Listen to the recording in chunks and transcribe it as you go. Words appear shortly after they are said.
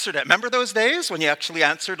answered it. Remember those days when you actually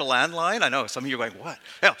answered a landline? I know, some of you are going, what?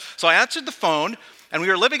 Yeah. So I answered the phone, and we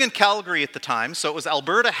were living in Calgary at the time, so it was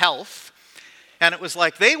Alberta Health, and it was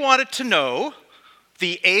like they wanted to know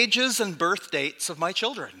the ages and birth dates of my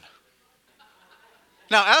children.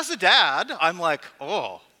 Now, as a dad, I'm like,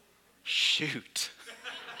 oh, shoot.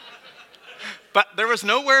 But there was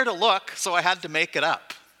nowhere to look, so I had to make it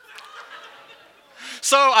up.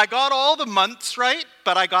 So I got all the months right,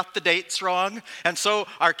 but I got the dates wrong. And so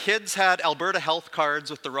our kids had Alberta Health cards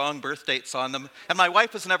with the wrong birth dates on them. And my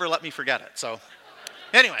wife has never let me forget it. So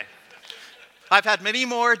anyway, I've had many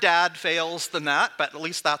more dad fails than that, but at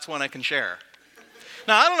least that's one I can share.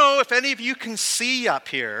 Now, I don't know if any of you can see up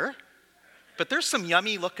here, but there's some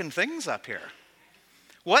yummy looking things up here.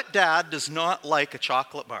 What dad does not like a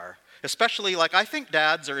chocolate bar? Especially, like, I think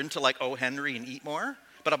dads are into like O. Henry and Eat More.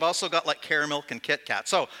 But I've also got like Caramilk and Kit Kat.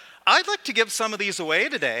 So I'd like to give some of these away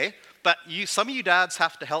today, but some of you dads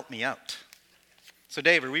have to help me out. So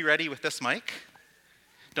Dave, are we ready with this mic?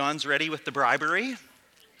 Don's ready with the bribery?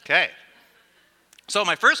 Okay. So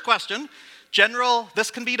my first question, general,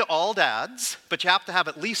 this can be to all dads, but you have to have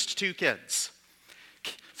at least 2 kids.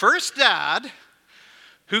 First dad,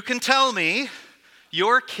 who can tell me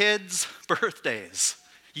your kids' birthdays?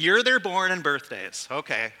 Year they're born and birthdays.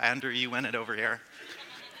 Okay, Andrew, you win it over here.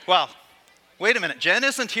 Well, wait a minute. Jen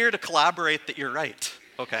isn't here to collaborate that you're right.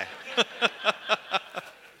 Okay.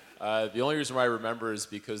 The only reason why I remember is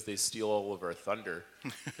because they steal all of our thunder.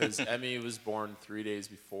 Because Emmy was born 3 days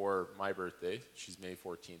before my birthday. She's May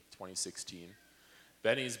 14th, 2016.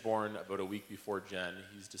 Benny's born about a week before Jen.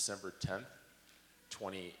 He's December 10th,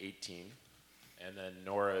 2018. And then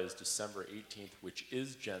Nora is December 18th, which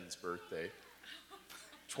is Jen's birthday,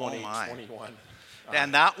 2021.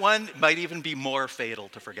 And that one might even be more fatal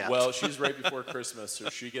to forget. Well, she's right before Christmas, so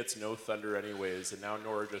she gets no thunder anyways, and now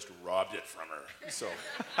Nora just robbed it from her. So.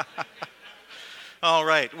 All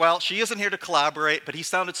right. Well, she isn't here to collaborate, but he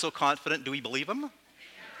sounded so confident. Do we believe him?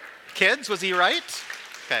 Kids, was he right?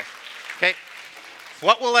 Okay. Okay.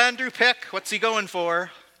 What will Andrew pick? What's he going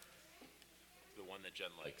for? The one that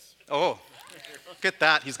Jen likes. Oh, get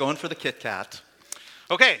that. He's going for the Kit Kat.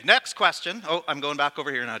 Okay, next question. Oh, I'm going back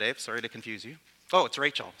over here now, Dave. Sorry to confuse you. Oh, it's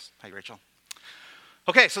Rachel. Hi, Rachel.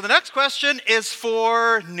 Okay, so the next question is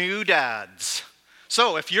for new dads.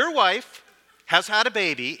 So if your wife has had a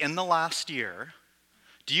baby in the last year,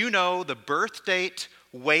 do you know the birth date,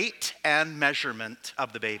 weight, and measurement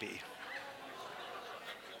of the baby?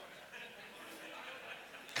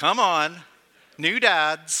 Come on, new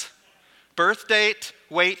dads, birth date,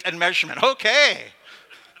 weight, and measurement. Okay.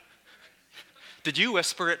 Did you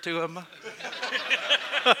whisper it to him?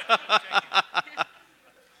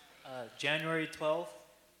 January 12th,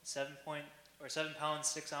 7 pounds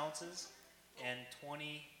 6 ounces, and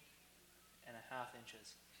 20 and a half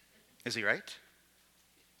inches. Is he right?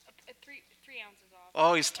 3 ounces off.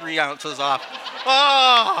 Oh, he's 3 ounces off.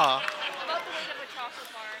 Oh! About the weight of a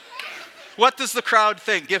chocolate bar. What does the crowd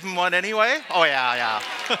think? Give him one anyway? Oh, yeah.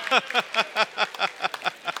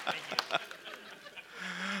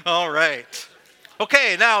 All right.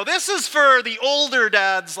 Okay, now this is for the older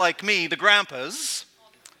dads like me, the grandpas.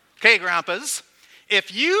 Okay, grandpas,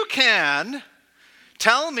 if you can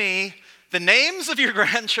tell me the names of your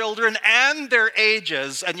grandchildren and their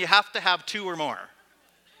ages, and you have to have 2 or more.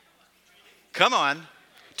 Come on,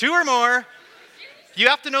 2 or more. You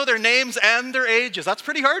have to know their names and their ages. That's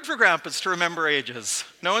pretty hard for grandpas to remember ages.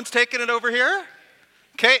 No one's taking it over here?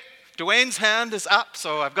 Okay, Dwayne's hand is up,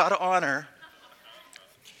 so I've got to honor.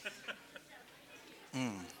 Be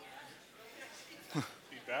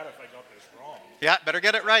bad if I got this wrong. Yeah, better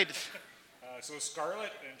get it right. So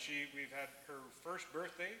Scarlett, and we've had her first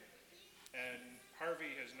birthday, and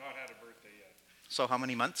Harvey has not had a birthday yet. So how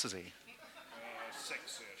many months is he?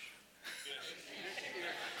 6-ish.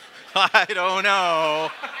 I don't know.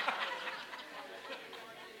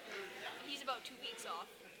 He's about 2 weeks off.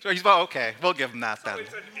 So he's about, okay, we'll give him that then.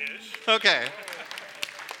 Okay.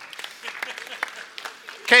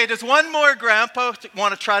 Okay, does one more grandpa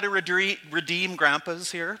want to try to redeem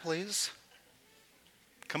grandpas here, please?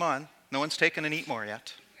 Come on. No one's taken an Eat More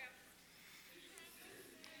yet.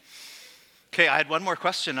 Okay, I had one more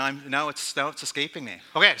question. Now it's escaping me.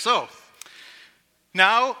 Okay, so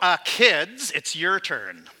now kids, it's your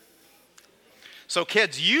turn. So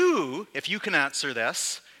kids, if you can answer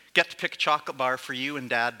this, get to pick a chocolate bar for you and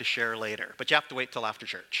Dad to share later. But you have to wait till after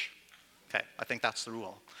church. Okay, I think that's the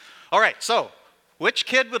rule. All right, so which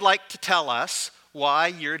kid would like to tell us why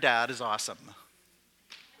your dad is awesome?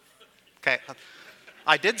 Okay,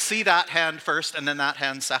 I did see that hand first and then that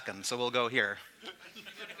hand second, so we'll go here.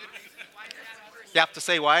 You have to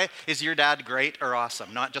say why. Is your dad great or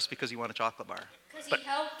awesome? Not just because you want a chocolate bar. Because he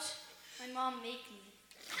helped my mom make me.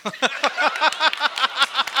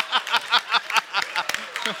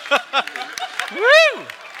 Woo!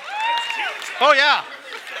 Oh, yeah.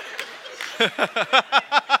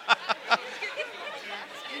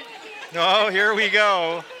 Oh, here we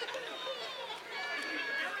go.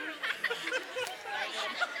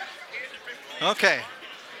 Okay.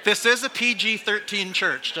 This is a PG-13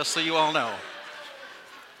 church, just so you all know.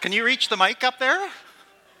 Can you reach the mic up there?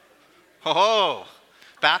 Oh,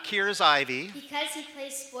 back here is Ivy. Because he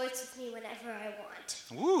plays sports with me whenever I want.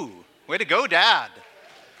 Woo, way to go, Dad.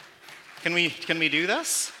 Can we do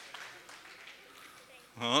this?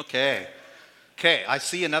 Okay. Okay, I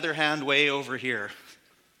see another hand way over here.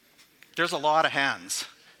 There's a lot of hands.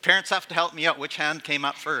 Parents have to help me out. Which hand came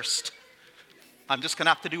up first? I'm just going to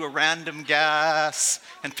have to do a random guess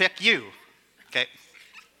and pick you. Okay.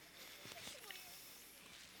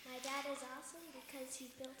 My dad is awesome because he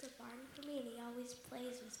built a barn for me and he always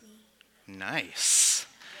plays with me. Nice.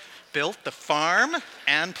 Built the farm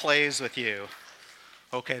and plays with you.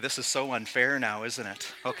 Okay, this is so unfair now, isn't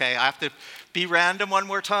it? Okay, I have to be random one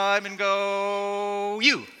more time and go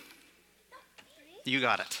you. You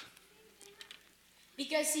got it.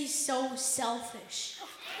 Because he's so selfish.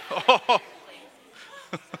 Oh.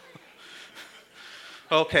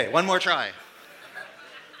 Okay, one more try.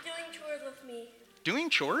 Doing chores with me. Doing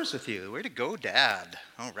chores with you. Way to go, Dad.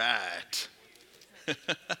 All right.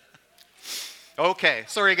 Okay,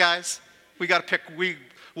 sorry, guys. We got to pick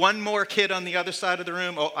one more kid on the other side of the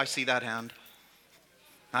room. Oh, I see that hand.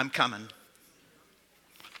 I'm coming.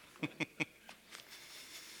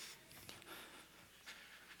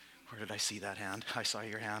 Where did I see that hand? I saw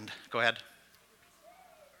your hand. Go ahead.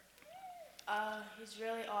 He's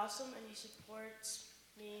really awesome and he supports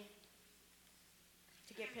me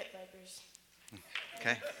to get pit vipers.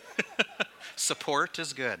 Okay. Support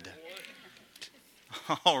is good.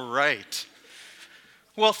 All right.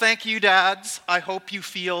 Well, thank you, dads. I hope you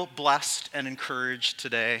feel blessed and encouraged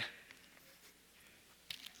today.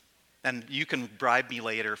 And you can bribe me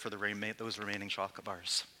later for those remaining chocolate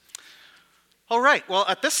bars. All right. Well,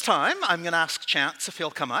 at this time, I'm going to ask Chance if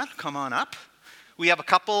he'll come on up. We have a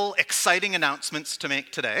couple exciting announcements to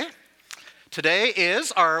make today. Today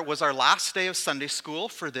was our last day of Sunday school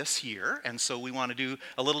for this year, and so we want to do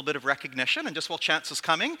a little bit of recognition. And just while Chance is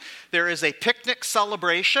coming, there is a picnic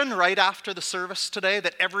celebration right after the service today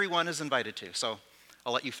that everyone is invited to. So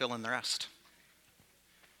I'll let you fill in the rest.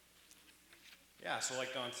 Yeah, so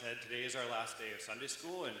like Don said, today is our last day of Sunday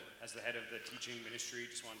school, and as the head of the teaching ministry,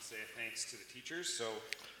 just want to say thanks to the teachers. So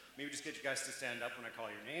maybe just get you guys to stand up when I call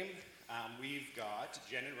your name. We've got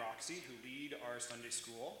Jen and Roxy, who lead our Sunday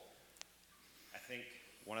school. I think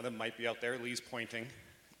one of them might be out there. Lee's pointing.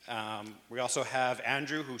 We also have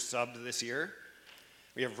Andrew, who subbed this year.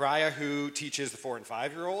 We have Raya, who teaches the 4 and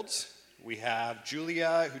 5-year-olds. We have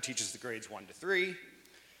Julia, who teaches the grades 1 to 3.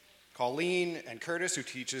 Colleen and Curtis, who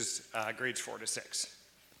teaches grades 4 to 6.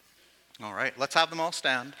 All right, let's have them all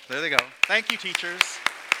stand. There they go. Thank you, teachers.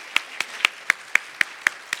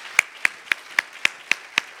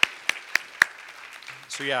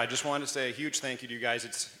 So yeah, I just wanted to say a huge thank you to you guys.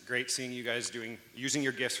 It's great seeing you guys using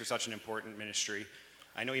your gifts for such an important ministry.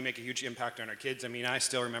 I know you make a huge impact on our kids. I mean, I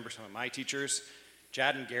still remember some of my teachers.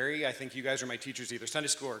 Jad and Gary, I think you guys were my teachers either Sunday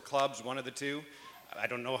school or clubs, one of the two. I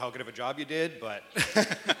don't know how good of a job you did, but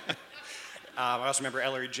I also remember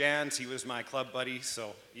Ellery Jans. He was my club buddy.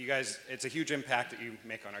 So you guys, it's a huge impact that you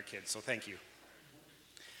make on our kids. So thank you.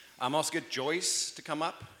 I'm also get Joyce to come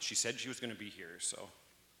up. She said she was going to be here, so.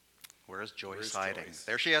 Where's Joyce hiding? Joyce?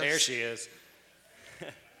 There she is. There she is.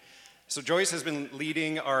 So Joyce has been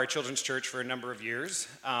leading our children's church for a number of years.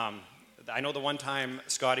 I know the one time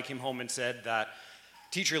Scotty came home and said that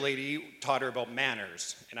teacher lady taught her about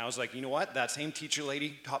manners. And I was like, you know what? That same teacher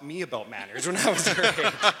lady taught me about manners when I was her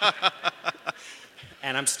age.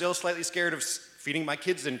 And I'm still slightly scared of feeding my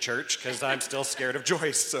kids in church because I'm still scared of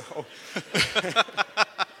Joyce. So,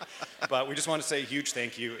 but we just want to say a huge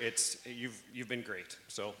thank you. You've been great.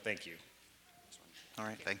 So thank you. All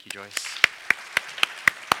right, thank you, Joyce.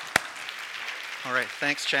 All right,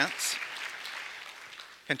 thanks, Chance.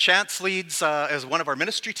 And Chance leads as one of our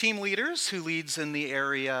ministry team leaders who leads in the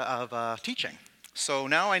area of teaching. So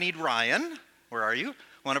now I need Ryan. Where are you?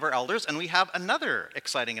 One of our elders. And we have another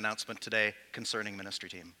exciting announcement today concerning ministry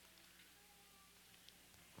team.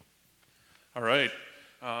 All right.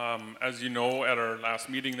 As you know, at our last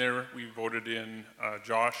meeting there, we voted in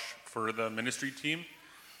Josh for the ministry team.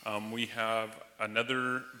 We have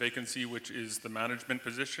another vacancy, which is the management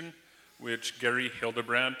position, which Gary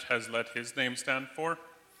Hildebrandt has let his name stand for.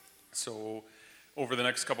 So over the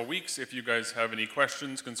next couple weeks, if you guys have any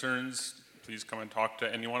questions, concerns, please come and talk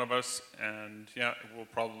to any one of us. And yeah, we'll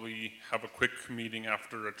probably have a quick meeting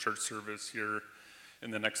after a church service here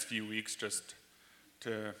in the next few weeks just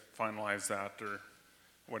to finalize that or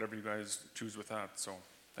whatever you guys choose with that. So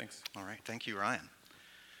thanks. All right, thank you, Ryan.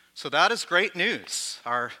 So that is great news.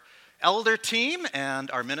 Our elder team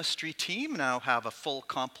and our ministry team now have a full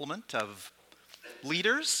complement of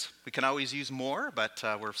leaders. We can always use more, but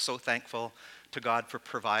we're so thankful to God for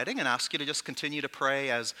providing, and ask you to just continue to pray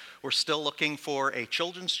as we're still looking for a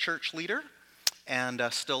children's church leader and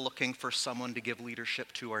still looking for someone to give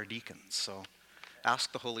leadership to our deacons. So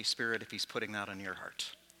ask the Holy Spirit if he's putting that on your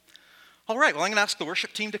heart. All right, well, I'm going to ask the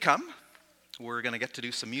worship team to come. We're going to get to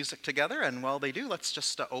do some music together, and while they do, let's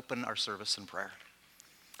just open our service in prayer.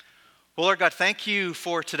 Well, Lord God, thank you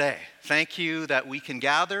for today. Thank you that we can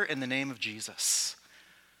gather in the name of Jesus.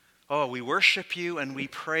 Oh, we worship you and we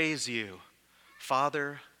praise you,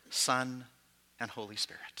 Father, Son, and Holy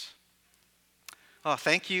Spirit. Oh,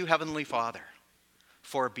 thank you, Heavenly Father,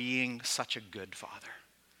 for being such a good Father.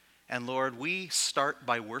 And Lord, we start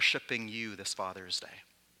by worshiping you this Father's Day.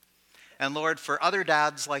 And Lord, for other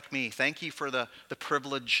dads like me, thank you for the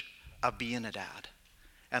privilege of being a dad.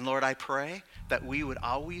 And Lord, I pray that we would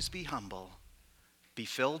always be humble, be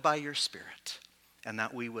filled by your Spirit, and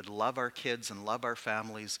that we would love our kids and love our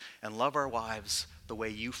families and love our wives the way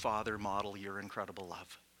you, Father, model your incredible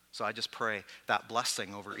love. So I just pray that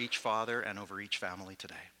blessing over each father and over each family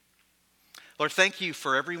today. Lord, thank you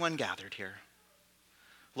for everyone gathered here.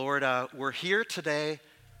 Lord, we're here today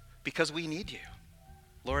because we need you.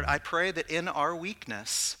 Lord, I pray that in our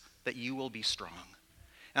weakness that you will be strong.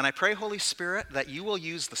 And I pray, Holy Spirit, that you will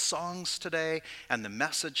use the songs today and the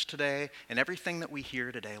message today and everything that we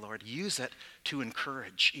hear today, Lord. Use it to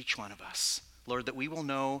encourage each one of us. Lord, that we will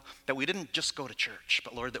know that we didn't just go to church,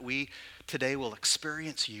 but Lord, that we today will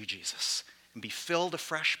experience you, Jesus, and be filled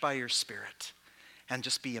afresh by your Spirit and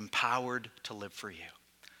just be empowered to live for you.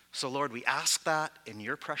 So, Lord, we ask that in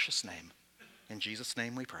your precious name. In Jesus'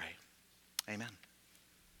 name we pray. Amen.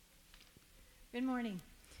 Good morning.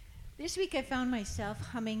 This week I found myself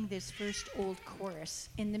humming this first old chorus.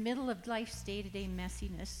 In the middle of life's day-to-day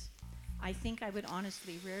messiness, I think I would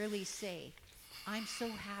honestly rarely say, I'm so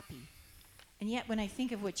happy. And yet when I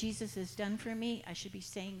think of what Jesus has done for me, I should be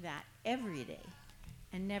saying that every day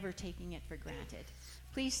and never taking it for granted.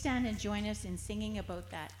 Please stand and join us in singing about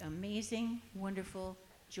that amazing, wonderful,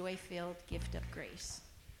 joy-filled gift of grace.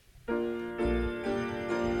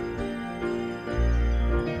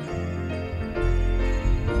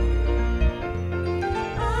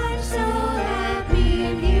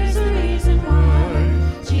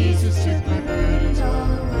 Jesus took my burdens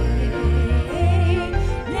all away.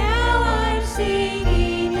 Now I'm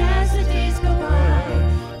singing as the days go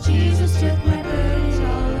by. Jesus took my burdens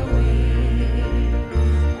all away.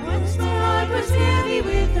 Once my heart was heavy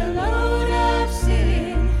with the load of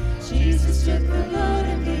sin. Jesus took the load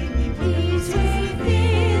and gave me peace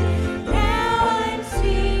within. Now I'm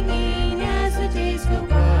singing as the days go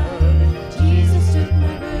by. Jesus took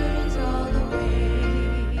my burdens all away.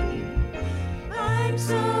 I'm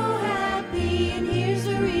so happy, and here's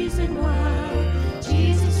the reason why.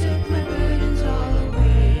 Jesus took my burdens all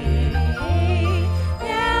away.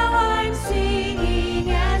 Now I'm singing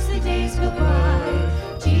as the days go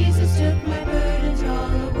by. Jesus took my burdens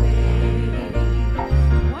all away.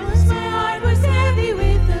 Once my heart was heavy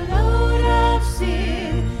with the load of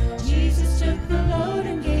sin. Jesus took the load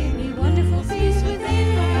and gave me wonderful peace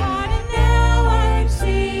within my heart. And now I'm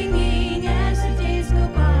singing as the days go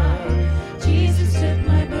by. Jesus took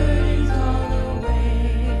my burdens all away.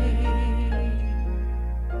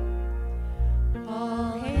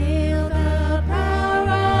 All hail the power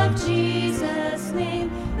of Jesus'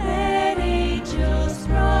 name. Let angels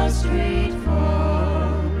prostrate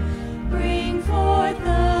fall. Bring forth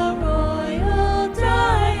the royal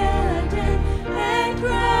diadem and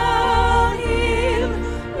crown him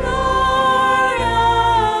Lord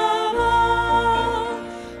of all.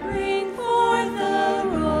 Bring forth the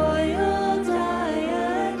royal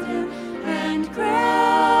diadem and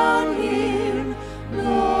crown him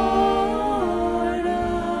Lord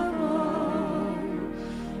of all.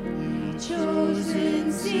 The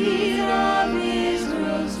chosen seed of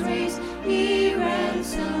Israel's race, he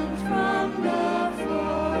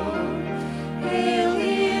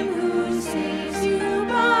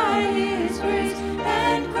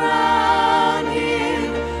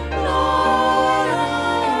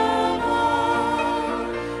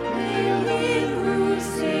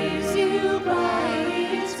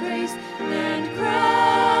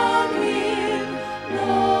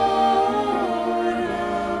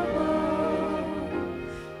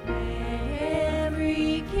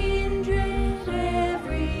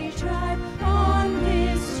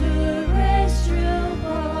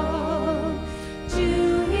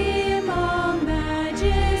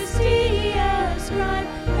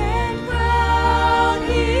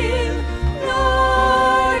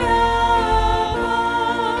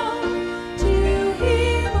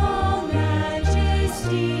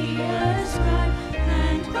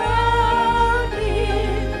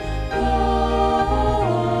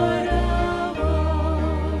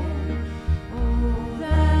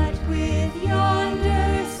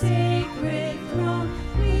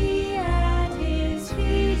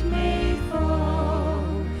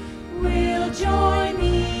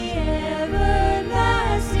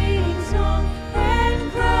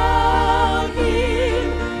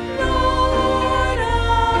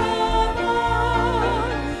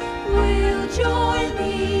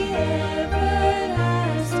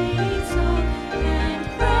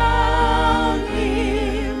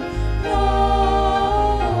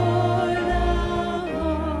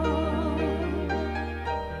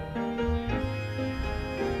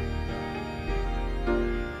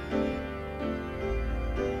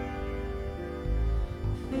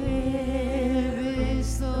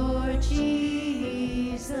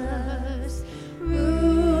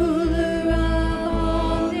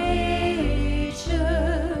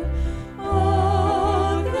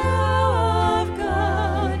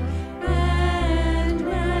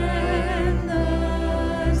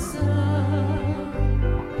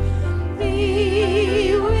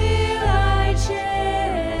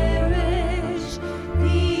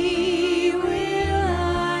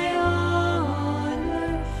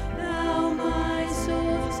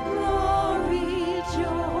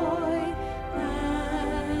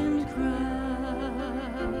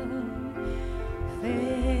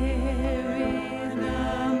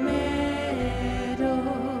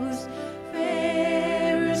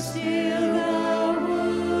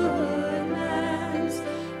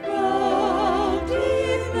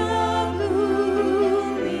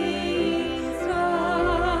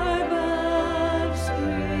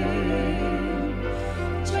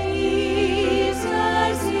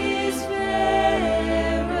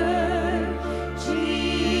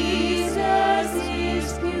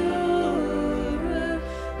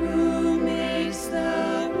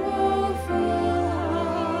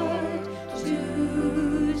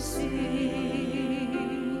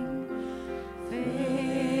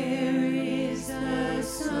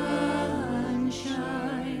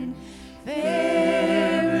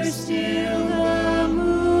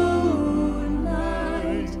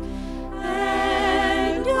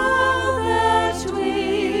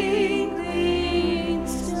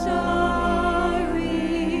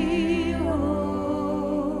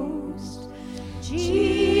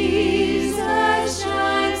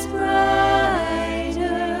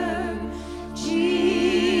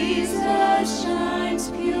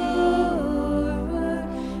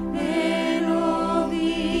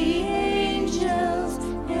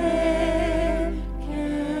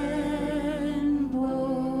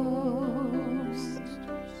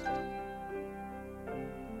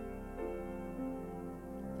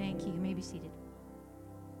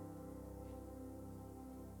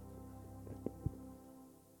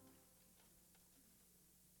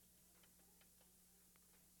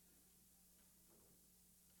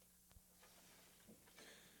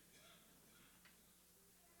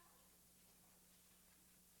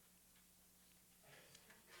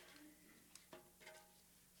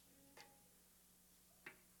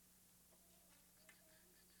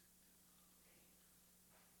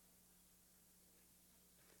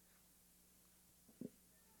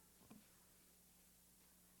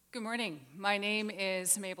Good morning. My name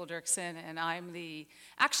is Mabel Dirksen, and I'm the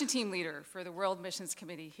action team leader for the World Missions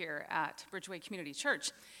Committee here at Bridgeway Community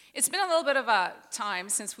Church. It's been a little bit of a time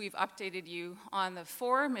since we've updated you on the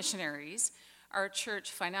 4 missionaries our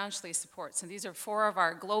church financially supports, and these are 4 of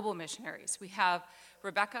our global missionaries. We have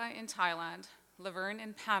Rebecca in Thailand, Laverne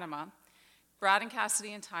in Panama, Brad and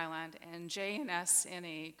Cassidy in Thailand, and J&S in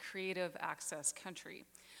a creative access country.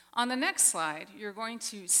 On the next slide, you're going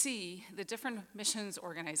to see the different missions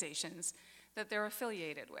organizations that they're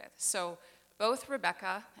affiliated with. So both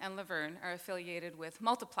Rebecca and Laverne are affiliated with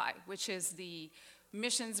Multiply, which is the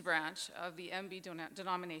missions branch of the MB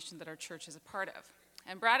denomination that our church is a part of.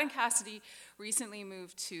 And Brad and Cassidy recently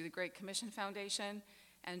moved to the Great Commission Foundation,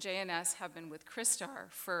 and J&S have been with Christar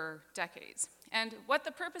for decades. And what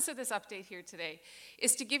the purpose of this update here today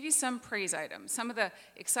is to give you some praise items, some of the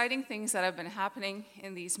exciting things that have been happening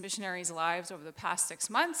in these missionaries' lives over the past 6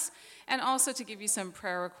 months, and also to give you some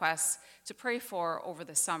prayer requests to pray for over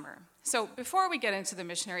the summer. So before we get into the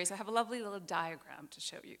missionaries, I have a lovely little diagram to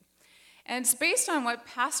show you. And it's based on what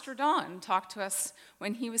Pastor Don talked to us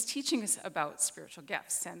when he was teaching us about spiritual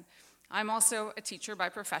gifts. And I'm also a teacher by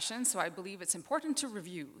profession, so I believe it's important to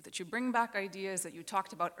review, that you bring back ideas that you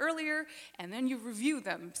talked about earlier, and then you review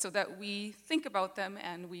them so that we think about them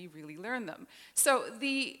and we really learn them. So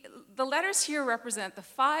the letters here represent the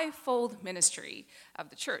 5-fold ministry of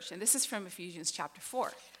the church, and this is from Ephesians chapter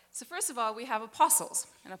 4. So first of all, we have apostles,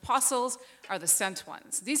 and apostles are the sent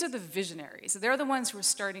ones. These are the visionaries. They're the ones who are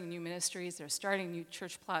starting new ministries, they're starting new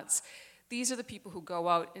church plants. These are the people who go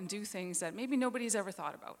out and do things that maybe nobody's ever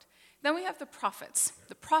thought about. Then we have the prophets.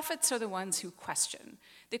 The prophets are the ones who question.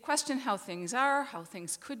 They question how things are, how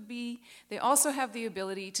things could be. They also have the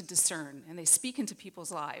ability to discern, and they speak into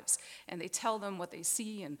people's lives, and they tell them what they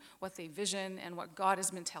see and what they vision and what God has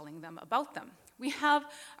been telling them about them. We have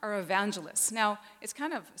our evangelists. Now, it's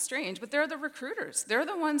kind of strange, but they're the recruiters. They're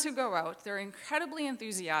the ones who go out. They're incredibly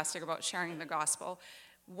enthusiastic about sharing the gospel.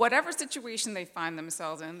 Whatever situation they find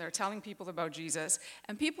themselves in, they're telling people about Jesus,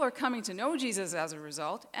 and people are coming to know Jesus as a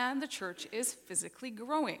result, and the church is physically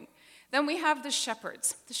growing. Then we have the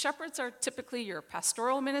shepherds. The shepherds are typically your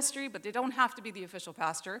pastoral ministry, but they don't have to be the official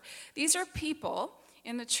pastor. These are people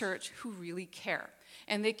in the church who really care.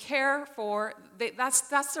 And they care for,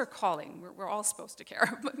 that's their calling. We're all supposed to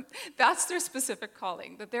care, but that's their specific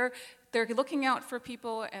calling, that they're looking out for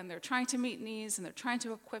people, and they're trying to meet needs, and they're trying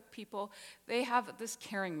to equip people. They have this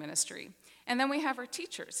caring ministry. And then we have our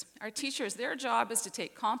teachers. Our teachers, their job is to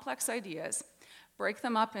take complex ideas, break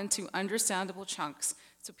them up into understandable chunks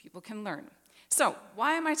so people can learn. So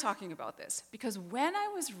why am I talking about this? Because when I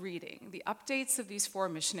was reading the updates of these 4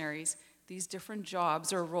 missionaries, these different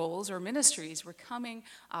jobs or roles or ministries were coming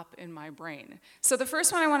up in my brain. So the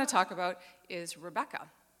first one I want to talk about is Rebecca.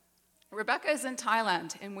 Rebecca is in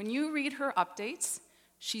Thailand, and when you read her updates,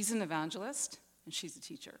 she's an evangelist and she's a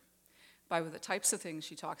teacher by the types of things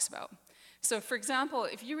she talks about. So for example,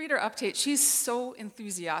 if you read her update, she's so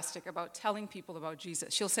enthusiastic about telling people about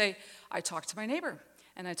Jesus. She'll say, I talked to my neighbor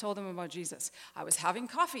and I told him about Jesus. I was having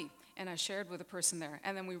coffee and I shared with a person there.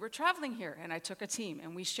 And then we were traveling here and I took a team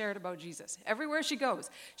and we shared about Jesus. Everywhere she goes,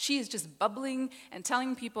 she is just bubbling and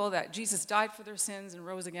telling people that Jesus died for their sins and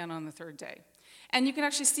rose again on the 3rd day. And you can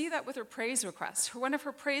actually see that with her praise requests. One of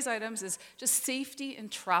her praise items is just safety in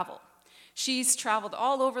travel. She's traveled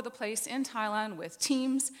all over the place in Thailand with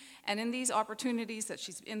teams, and in these opportunities that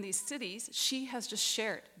she's in these cities, she has just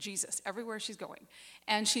shared Jesus everywhere she's going.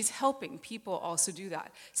 And she's helping people also do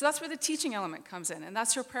that. So that's where the teaching element comes in, and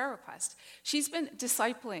that's her prayer request. She's been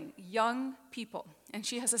discipling young people, and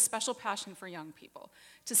she has a special passion for young people,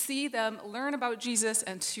 to see them learn about Jesus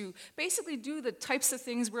and to basically do the types of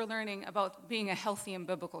things we're learning about being a healthy and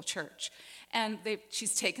biblical church. And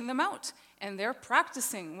she's taken them out, and they're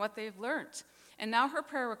practicing what they've learned. And now her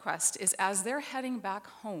prayer request is, as they're heading back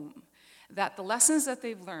home, that the lessons that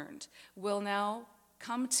they've learned will now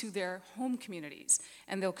come to their home communities,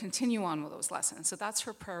 and they'll continue on with those lessons. So that's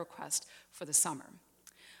her prayer request for the summer.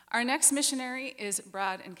 Our next missionary is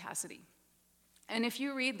Brad and Cassidy. And if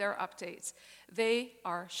you read their updates, they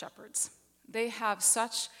are shepherds. They have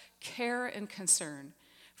such care and concern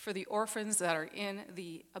for the orphans that are in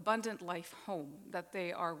the Abundant Life home that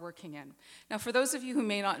they are working in. Now, for those of you who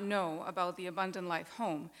may not know about the Abundant Life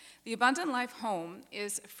home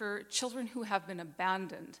is for children who have been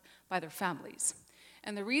abandoned by their families.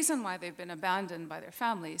 And the reason why they've been abandoned by their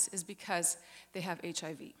families is because they have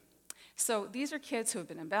HIV. So these are kids who have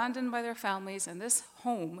been abandoned by their families, and this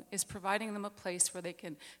home is providing them a place where they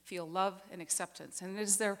can feel love and acceptance. And it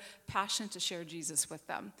is their passion to share Jesus with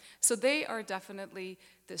them. So they are definitely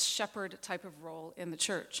this shepherd type of role in the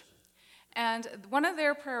church. And one of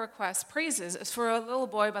their prayer requests, praises, is for a little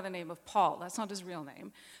boy by the name of Paul. That's not his real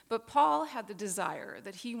name. But Paul had the desire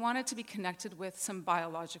that he wanted to be connected with some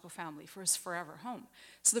biological family for his forever home.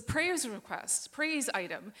 So the praise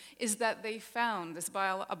item, is that they found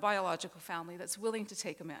a biological family that's willing to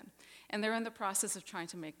take him in. And they're in the process of trying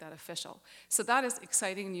to make that official. So that is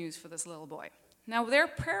exciting news for this little boy. Now, their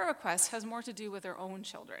prayer request has more to do with their own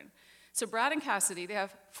children. So Brad and Cassidy, they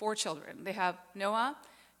have 4 children. They have Noah,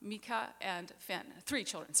 Mika, and Finn. 3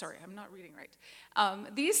 children, sorry, I'm not reading right.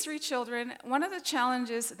 These 3 children, one of the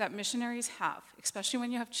challenges that missionaries have, especially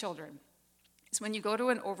when you have children, is when you go to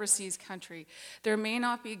an overseas country, there may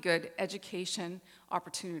not be good education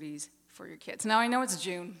opportunities for your kids. Now, I know it's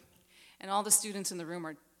June, and all the students in the room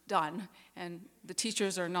are done, and the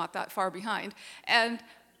teachers are not that far behind.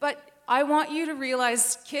 But I want you to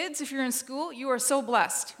realize, kids, if you're in school, you are so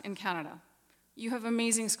blessed in Canada. You have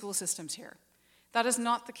amazing school systems here. That is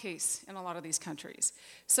not the case in a lot of these countries.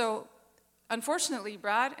 So, unfortunately,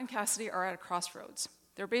 Brad and Cassidy are at a crossroads.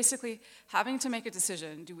 They're basically having to make a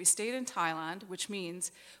decision. Do we stay in Thailand, which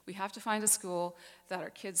means we have to find a school that our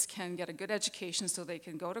kids can get a good education so they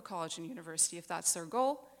can go to college and university if that's their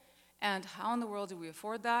goal? And how in the world do we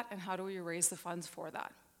afford that, and how do we raise the funds for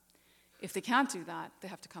that? If they can't do that, they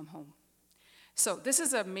have to come home. So this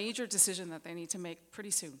is a major decision that they need to make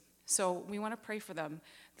pretty soon. So we want to pray for them.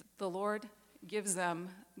 The Lord gives them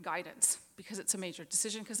guidance, because it's a major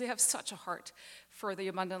decision, because they have such a heart for the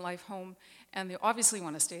Abundant Life home, and they obviously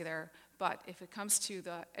want to stay there, but if it comes to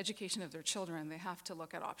the education of their children, they have to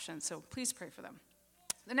look at options, so please pray for them.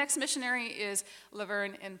 The next missionary is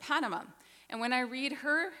Laverne in Panama, and when I read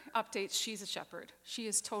her updates, she's a shepherd. She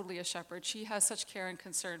is totally a shepherd. She has such care and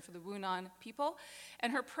concern for the Wunan people,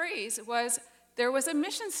 and her praise was, there was a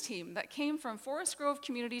missions team that came from Forest Grove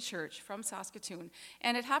Community Church from Saskatoon,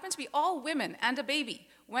 and it happened to be all women and a baby,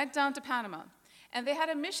 went down to Panama. And they had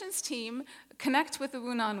a missions team connect with the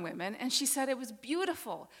Wunan women, and she said it was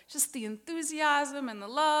beautiful, just the enthusiasm and the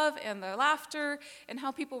love and the laughter and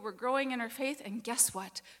how people were growing in her faith. And guess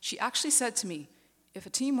what? She actually said to me, if a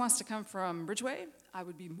team wants to come from Bridgeway, I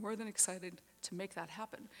would be more than excited to make that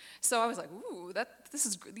happen. So I was like, ooh,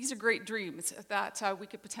 these are great dreams that we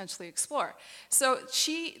could potentially explore. So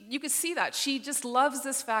you could see that. She just loves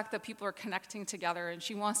this fact that people are connecting together, and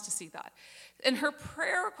she wants to see that. And her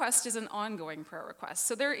prayer request is an ongoing prayer request.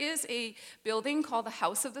 So there is a building called the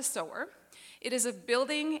House of the Sower. It is a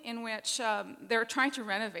building in which they're trying to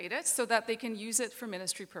renovate it so that they can use it for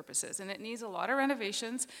ministry purposes. And it needs a lot of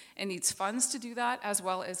renovations and needs funds to do that, as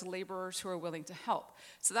well as laborers who are willing to help.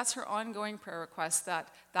 So that's her ongoing prayer request,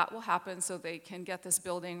 that will happen so they can get this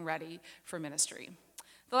building ready for ministry.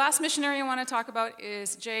 The last missionary I want to talk about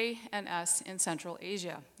is J&S in Central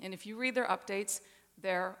Asia. And if you read their updates,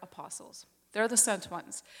 they're apostles. They're the sent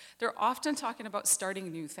ones. They're often talking about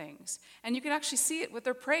starting new things. And you can actually see it with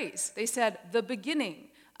their praise. They said, the beginning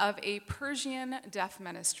of a Persian deaf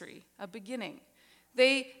ministry, a beginning.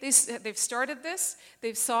 They've started this.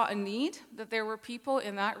 They saw a need, that there were people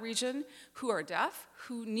in that region who are deaf,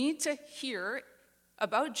 who need to hear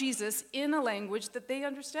about Jesus in a language that they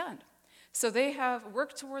understand. So they have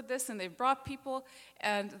worked toward this, and they've brought people,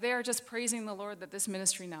 and they are just praising the Lord that this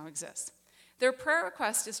ministry now exists. Their prayer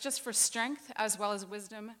request is just for strength as well as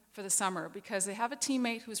wisdom for the summer, because they have a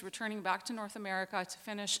teammate who's returning back to North America to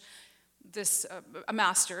finish this a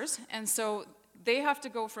master's, and so they have to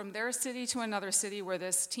go from their city to another city where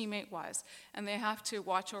this teammate was, and they have to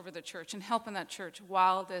watch over the church and help in that church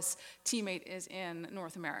while this teammate is in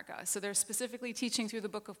North America. So they're specifically teaching through the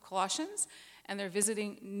book of Colossians, and they're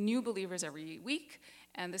visiting new believers every week.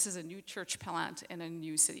 And this is a new church plant in a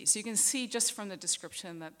new city. So you can see just from the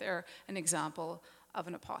description that they're an example of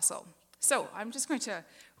an apostle. So I'm just going to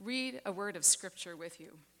read a word of scripture with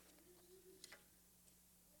you.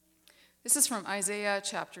 This is from Isaiah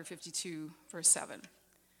chapter 52, verse 7.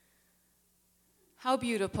 How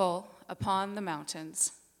beautiful upon the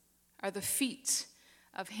mountains are the feet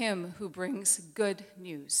of him who brings good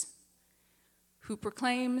news, who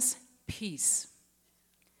proclaims peace,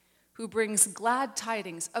 who brings glad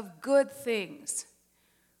tidings of good things,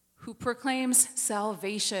 who proclaims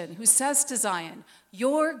salvation, who says to Zion,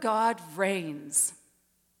 your God reigns.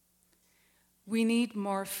 We need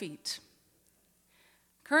more feet.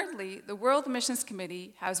 Currently, the World Missions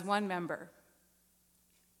Committee has one member,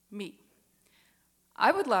 me.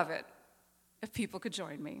 I would love it if people could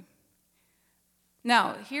join me.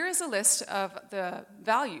 Now, here is a list of the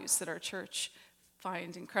values that our church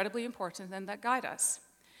finds incredibly important and that guide us.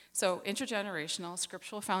 So, intergenerational,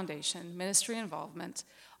 scriptural foundation, ministry involvement,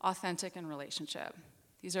 authentic, and relationship.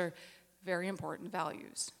 These are very important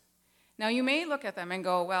values. Now, you may look at them and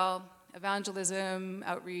go, well, evangelism,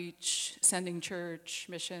 outreach, sending church,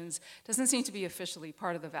 missions, doesn't seem to be officially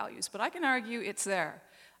part of the values, but I can argue it's there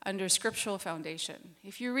under scriptural foundation.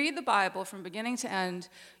 If you read the Bible from beginning to end,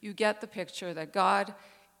 you get the picture that God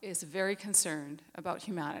is very concerned about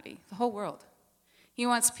humanity, the whole world. He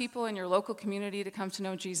wants people in your local community to come to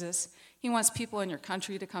know Jesus. He wants people in your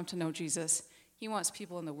country to come to know Jesus. He wants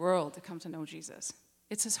people in the world to come to know Jesus.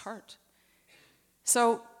 It's his heart.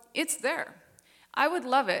 So it's there. I would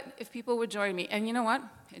love it if people would join me. And you know what?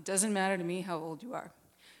 It doesn't matter to me how old you are.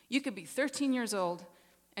 You could be 13 years old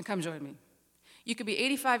and come join me. You could be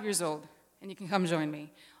 85 years old and you can come join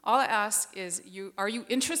me. All I ask is, are you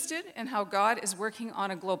interested in how God is working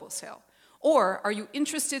on a global scale? Or are you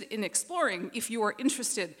interested in exploring if you are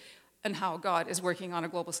interested in how God is working on a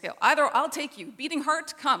global scale? Either I'll take you. Beating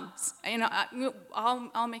heart comes.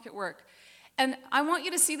 I'll make it work. And I want you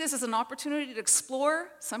to see this as an opportunity to explore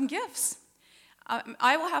some gifts.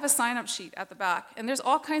 I will have a sign-up sheet at the back, and there's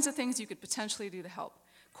all kinds of things you could potentially do to help.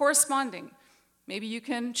 Corresponding. Maybe you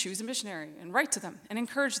can choose a missionary and write to them and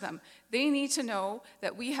encourage them. They need to know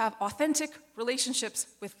that we have authentic relationships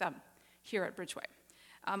with them here at Bridgeway.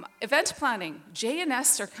 Event planning. Jay and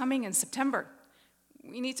S are coming in September.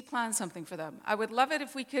 We need to plan something for them. I would love it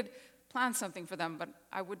if we could plan something for them, but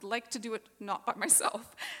I would like to do it not by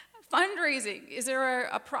myself. Fundraising. Is there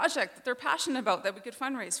a project that they're passionate about that we could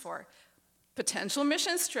fundraise for? Potential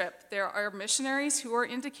missions trip. There are missionaries who are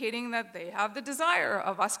indicating that they have the desire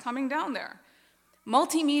of us coming down there.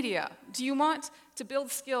 Multimedia. Do you want to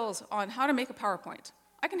build skills on how to make a PowerPoint?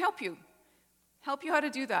 I can help you. Help you how to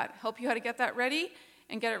do that. Help you how to get that ready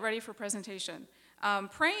and get it ready for presentation.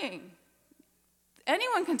 Praying.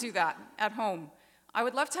 Anyone can do that at home. I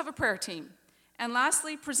would love to have a prayer team. And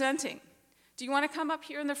lastly, presenting. Do you want to come up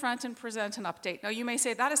here in the front and present an update? Now, you may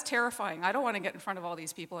say, that is terrifying. I don't want to get in front of all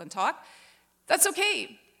these people and talk. That's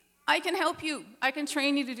okay. I can help you. I can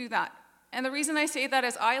train you to do that. And the reason I say that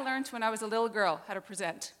is I learned when I was a little girl how to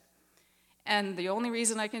present. And the only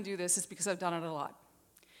reason I can do this is because I've done it a lot.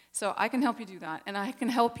 So I can help you do that. And I can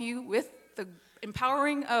help you with the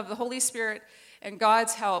empowering of the Holy Spirit and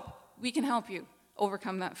God's help. We can help you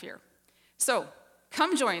overcome that fear. So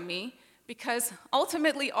come join me, because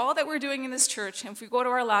ultimately all that we're doing in this church, and if we go to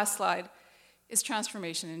our last slide, is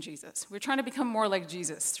transformation in Jesus. We're trying to become more like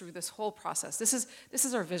Jesus through this whole process. This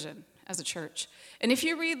is our vision as a church. And if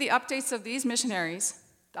you read the updates of these missionaries,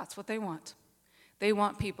 that's what they want. They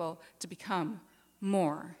want people to become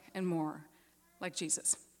more and more like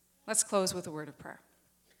Jesus. Let's close with a word of prayer.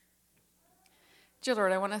 Dear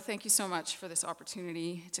Lord, I want to thank you so much for this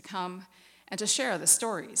opportunity to come and to share the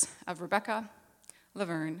stories of Rebecca,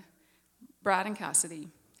 Laverne, Brad and Cassidy,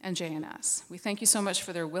 and JNS. We thank you so much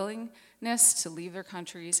for their willingness to leave their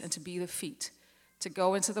countries and to be the feet, to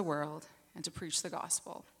go into the world and to preach the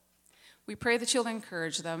gospel. We pray that you'll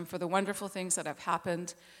encourage them for the wonderful things that have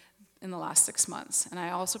happened in the last 6 months. And I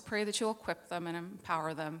also pray that you'll equip them and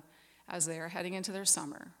empower them as they are heading into their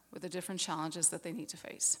summer with the different challenges that they need to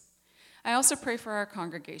face. I also pray for our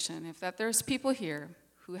congregation, if that there's people here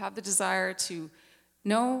who have the desire to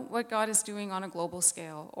know what God is doing on a global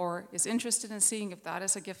scale, or is interested in seeing if that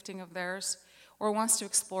is a gifting of theirs, or wants to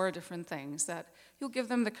explore different things, that you'll give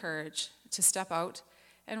them the courage to step out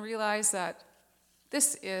and realize that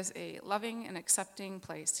this is a loving and accepting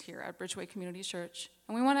place here at Bridgeway Community Church,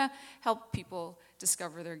 and we want to help people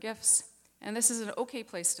discover their gifts. And this is an okay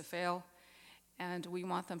place to fail, and we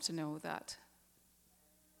want them to know that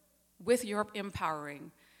with your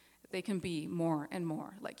empowering, they can be more and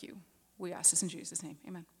more like you. We ask this in Jesus' name.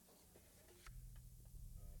 Amen.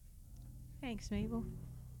 Thanks, Mabel.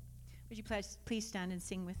 Would you please stand and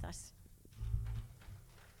sing with us?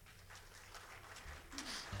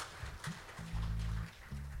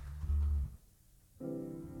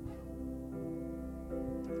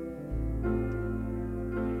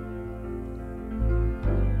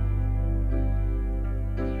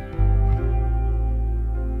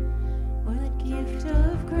 What gift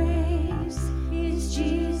of grace is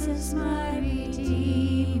Jesus my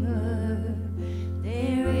Redeemer?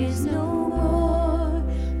 There is no more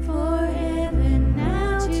for heaven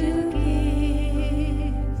now to give.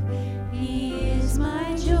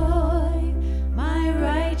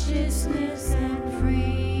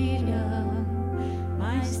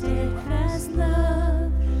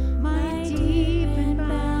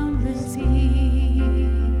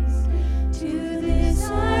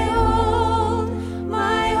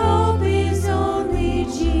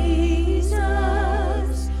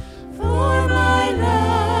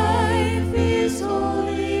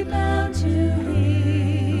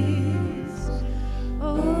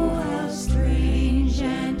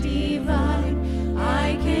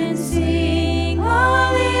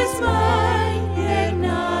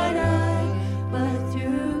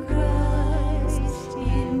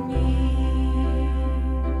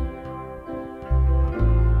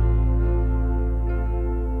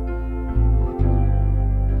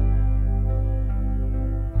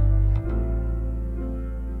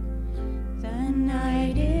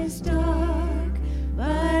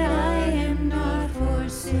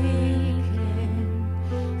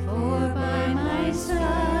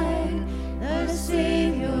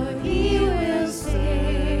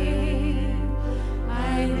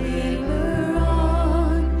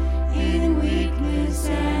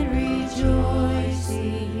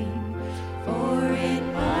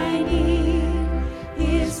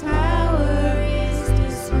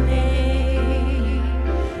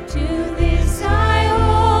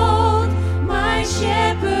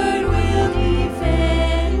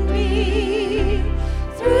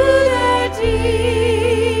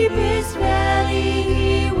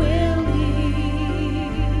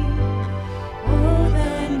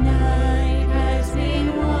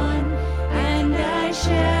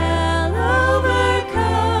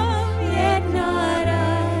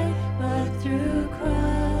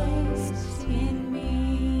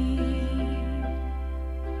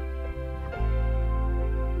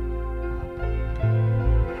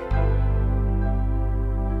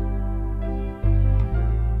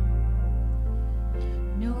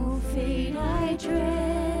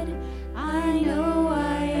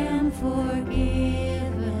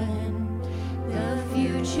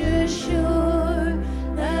 future sure,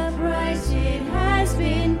 the price it has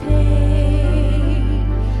been paid.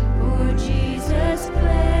 For Jesus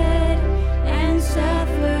bled and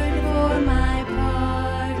suffered for my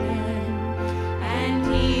pardon, and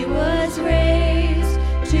he was raised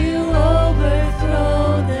to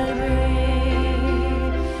overthrow the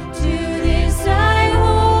grave. To this I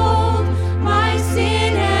hold, my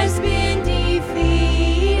sin has been defeated.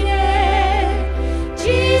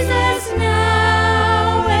 Jesus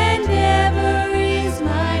now and ever is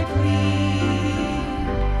my plea.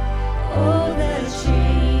 Oh, the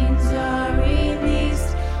chains are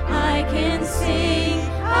released, I can sing,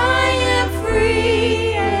 I am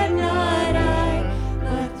free, and not I,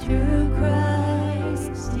 but through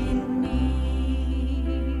Christ in me.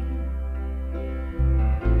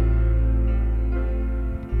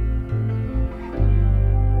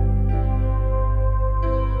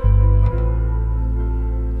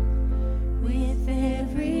 With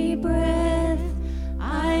every breath,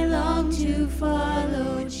 I long to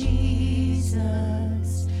follow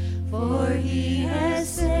Jesus, for he has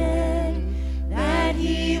said that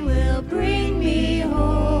he will bring me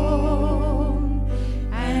home,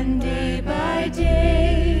 and day by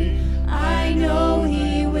day, I know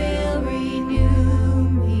he will renew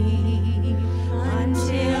me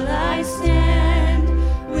until I stand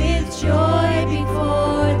with joy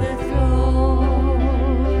before the throne.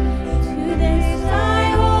 To this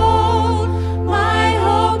I hold, my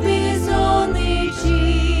hope is only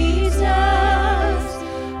Jesus.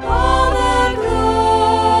 All the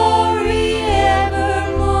glory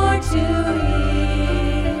evermore to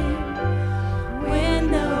him. When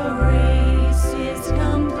the race is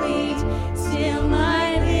complete, still my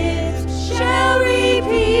lips shall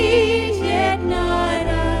repeat, yet not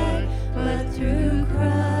I, but through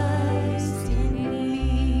Christ in me.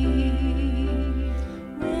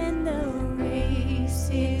 When the race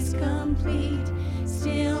is complete,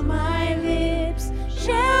 still my lips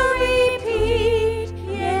shall repeat,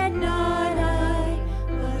 yet not I,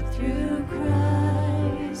 but through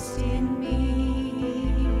Christ in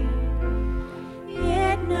me.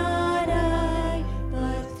 Yet not I,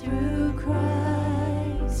 but through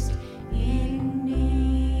Christ in me.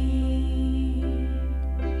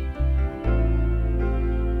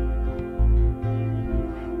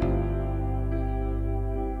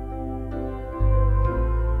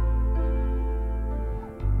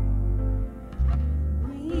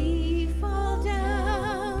 We fall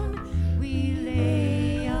down, we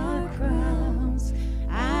lay our crowns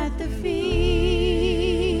at the feet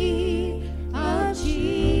of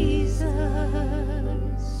Jesus.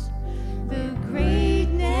 The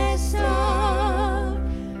greatness of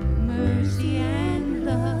mercy and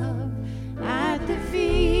love at the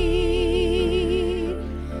feet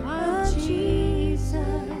of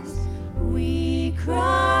Jesus. We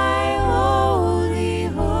cry, holy,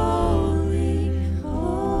 holy,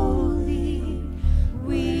 holy.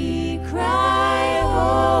 We cry,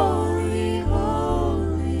 holy,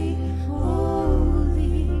 holy,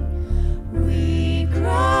 holy. We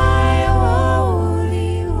cry,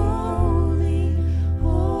 holy, holy,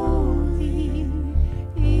 holy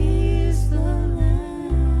is the Lamb.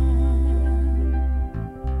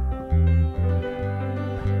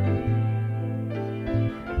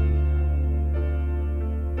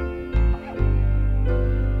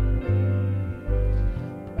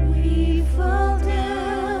 We fall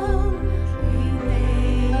down, we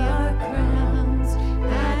lay our crowns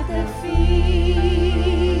at the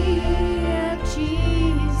feet of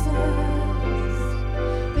Jesus.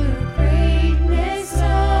 The greatness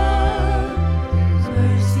of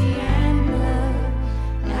mercy and love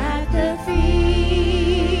at the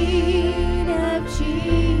feet of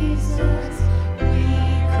Jesus. We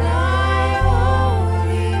cry,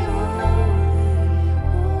 holy, holy,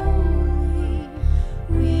 holy.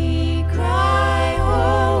 We cry,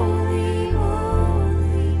 holy,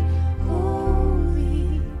 holy, holy.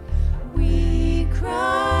 We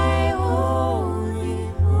cry, holy,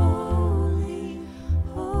 holy,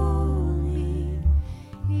 holy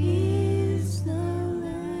is the Lamb.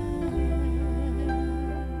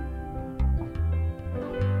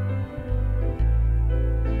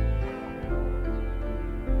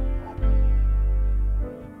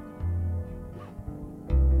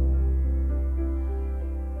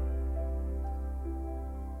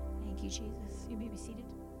 Thank you, Jesus. You may be seated.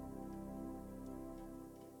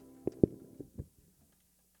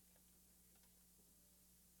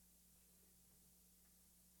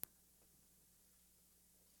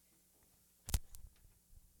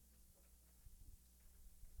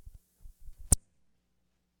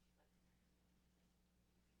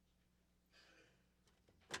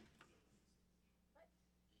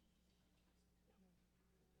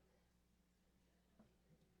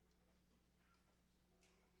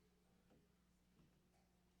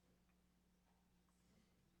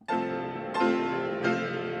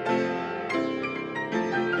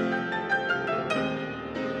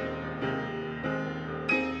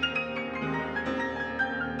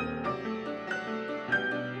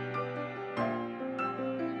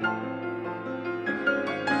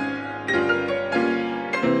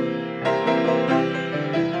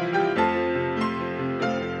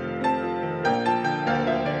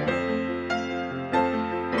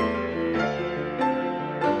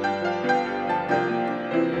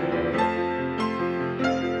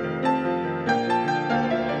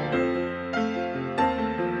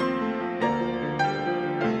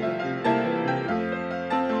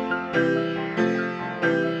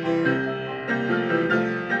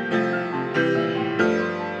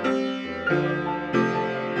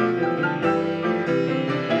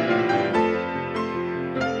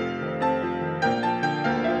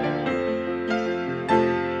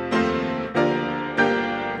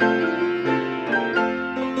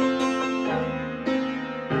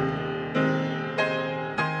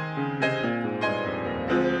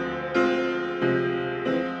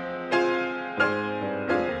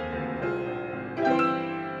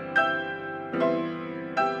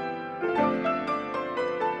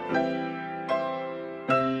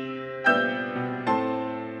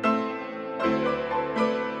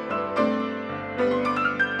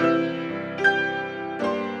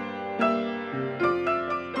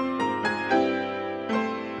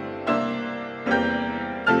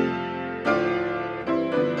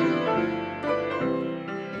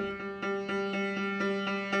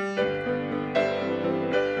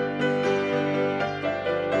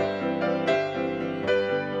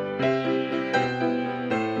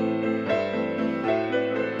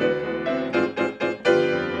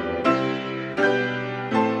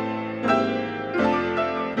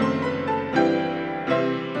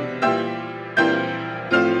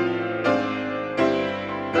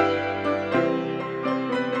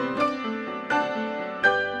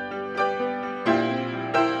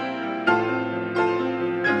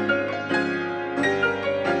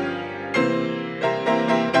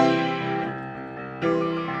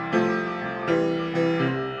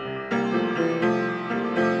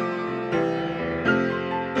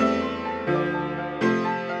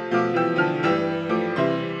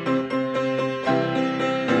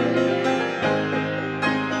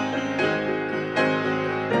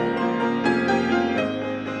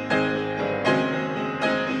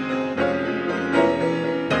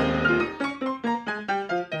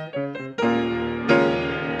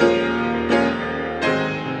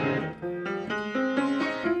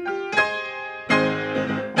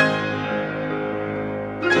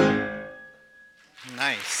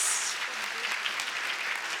 Nice.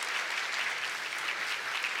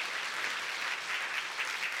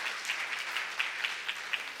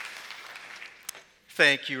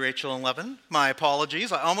 Thank you, Rachel and Levin. My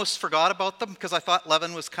apologies. I almost forgot about them because I thought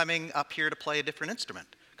Levin was coming up here to play a different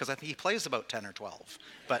instrument because I think he plays about 10 or 12.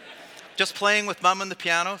 But just playing with Mom and the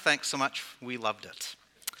piano, thanks so much. We loved it.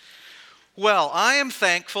 Well, I am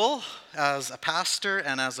thankful as a pastor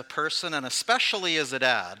and as a person and especially as a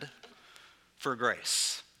dad for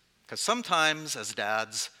grace. Because sometimes as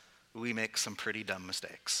dads, we make some pretty dumb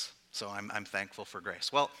mistakes. So I'm thankful for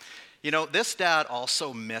grace. Well, you know, this dad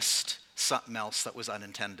also missed something else that was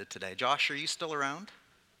unintended today. Josh, are you still around?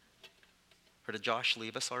 Or did Josh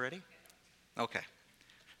leave us already? Okay.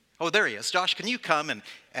 Oh, there he is. Josh, can you come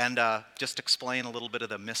and just explain a little bit of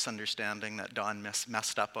the misunderstanding that Don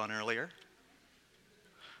messed up on earlier?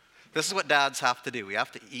 This is what dads have to do. We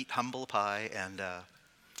have to eat humble pie and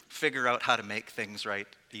figure out how to make things right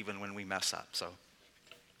even when we mess up. So,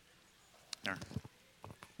 there.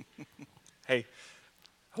 Hey,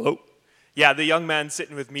 hello. Yeah, the young man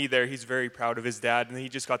sitting with me there, he's very proud of his dad, and he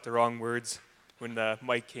just got the wrong words when the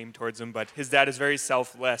mic came towards him, but his dad is very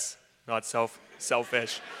selfless, not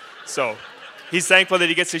selfish. So he's thankful that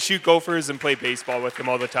he gets to shoot gophers and play baseball with them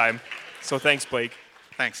all the time. So thanks, Blake.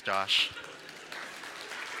 Thanks, Josh.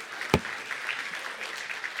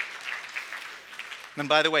 And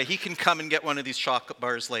by the way, he can come and get one of these chocolate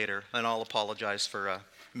bars later, and I'll apologize for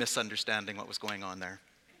misunderstanding what was going on there.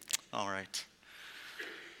 All right.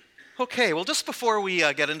 Okay, well, just before we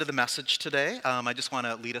get into the message today, I just want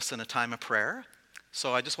to lead us in a time of prayer.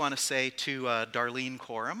 So I just want to say to Darlene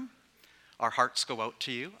Coram, our hearts go out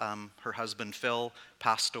to you. Her husband, Phil,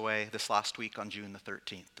 passed away this last week on June the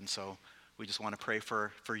 13th. And so we just want to pray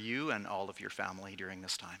for you and all of your family during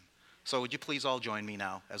this time. So would you please all join me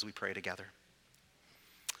now as we pray together?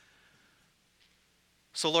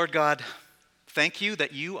 So Lord God, thank you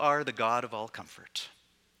that you are the God of all comfort.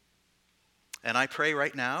 And I pray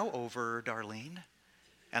right now over Darlene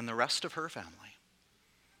and the rest of her family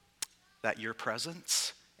that your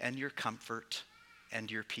presence and your comfort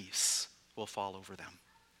and your peace will fall over them.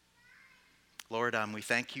 Lord, we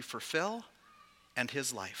thank you for Phil and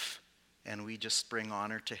his life, and we just bring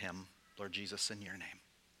honor to him, Lord Jesus, in your name.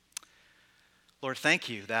 Lord, thank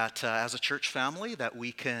you that as a church family that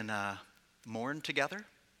we can mourn together,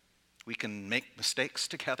 we can make mistakes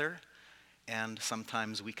together, and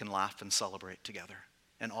sometimes we can laugh and celebrate together.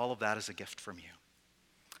 And all of that is a gift from you.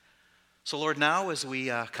 So Lord, now as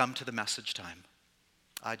we come to the message time,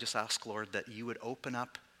 I just ask, Lord, that you would open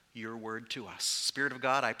up your word to us. Spirit of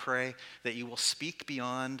God, I pray that you will speak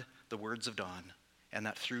beyond the words of Don, and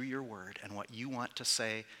that through your word and what you want to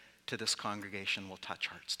say to this congregation will touch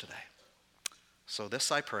hearts today. So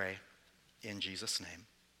this I pray in Jesus' name.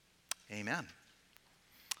 Amen.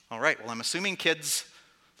 All right, well, I'm assuming kids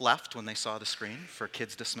left when they saw the screen for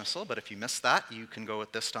kids dismissal, but if you missed that, you can go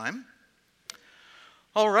at this time.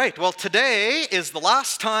 All right, well, today is the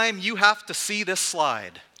last time you have to see this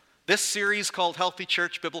slide. This series called Healthy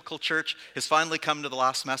Church, Biblical Church has finally come to the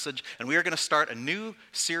last message, and we are going to start a new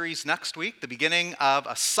series next week, the beginning of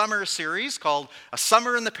a summer series called A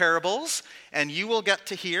Summer in the Parables, and you will get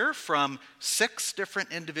to hear from 6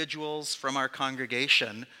 different individuals from our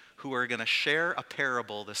congregation who are going to share a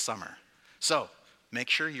parable this summer. So,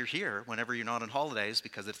 make sure you're here whenever you're not on holidays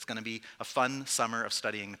because it's going to be a fun summer of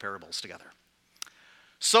studying the parables together.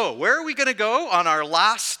 So, where are we going to go on our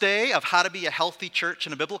last day of how to be a healthy church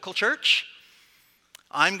and a biblical church?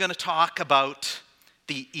 I'm going to talk about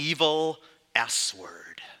the evil S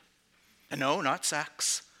word. And no, not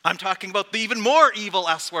sex. I'm talking about the even more evil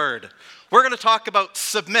S word. We're going to talk about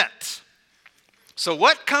submit. So,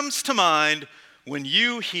 what comes to mind when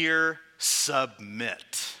you hear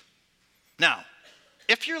submit? Now,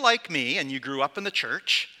 if you're like me and you grew up in the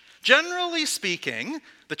church, generally speaking,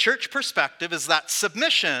 the church perspective is that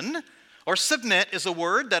submission or submit is a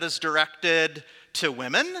word that is directed to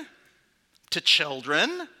women, to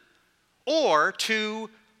children, or to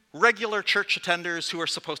regular church attenders who are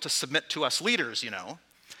supposed to submit to us leaders, you know.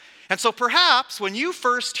 And so perhaps when you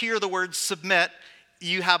first hear the word submit,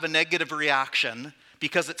 you have a negative reaction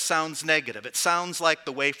because it sounds negative. It sounds like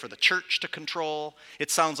the way for the church to control. It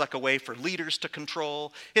sounds like a way for leaders to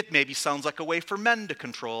control. It maybe sounds like a way for men to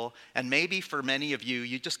control. And maybe for many of you,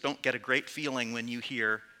 you just don't get a great feeling when you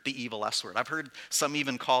hear the evil S word. I've heard some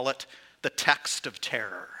even call it the text of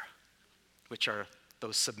terror, which are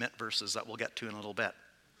those submit verses that we'll get to in a little bit.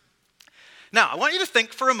 Now, I want you to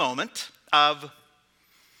think for a moment of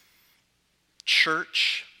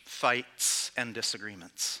church fights and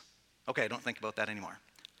disagreements. Okay, don't think about that anymore.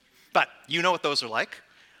 But you know what those are like.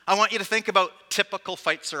 I want you to think about typical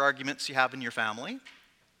fights or arguments you have in your family,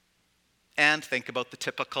 and think about the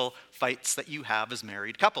typical fights that you have as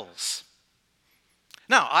married couples.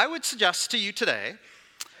 Now, I would suggest to you today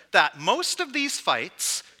that most of these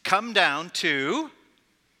fights come down to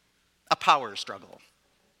a power struggle.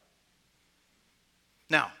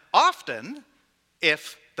 Now, often,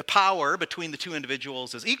 if the power between the two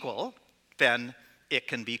individuals is equal, then it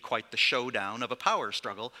can be quite the showdown of a power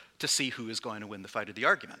struggle to see who is going to win the fight or the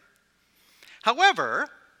argument. However,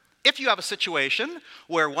 if you have a situation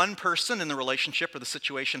where one person in the relationship or the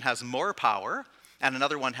situation has more power and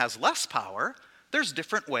another one has less power, there's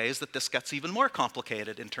different ways that this gets even more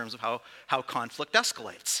complicated in terms of how conflict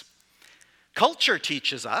escalates. Culture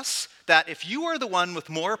teaches us that if you are the one with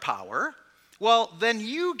more power, well, then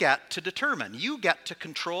you get to determine, you get to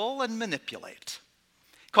control and manipulate.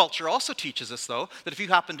 Culture also teaches us, though, that if you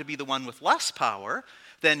happen to be the one with less power,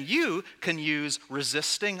 then you can use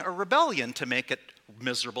resisting or rebellion to make it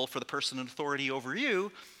miserable for the person in authority over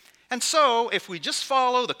you. And so, if we just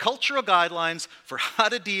follow the cultural guidelines for how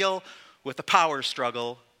to deal with a power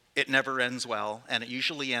struggle, it never ends well, and it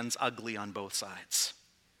usually ends ugly on both sides.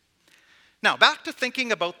 Now, back to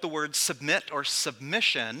thinking about the word submit or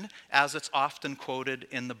submission as it's often quoted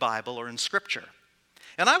in the Bible or in Scripture.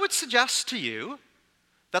 And I would suggest to you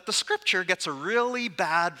that the Scripture gets a really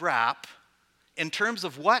bad rap in terms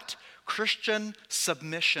of what Christian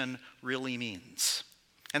submission really means.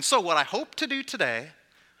 And so what I hope to do today,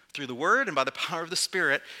 through the Word and by the power of the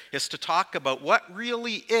Spirit, is to talk about what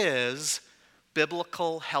really is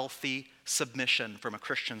biblical, healthy submission from a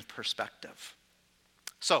Christian perspective.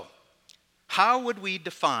 So, how would we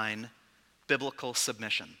define biblical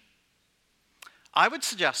submission? I would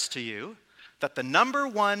suggest to you that the number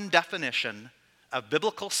one definition of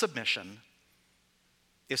biblical submission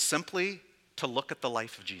is simply to look at the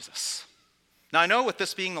life of Jesus. Now, I know with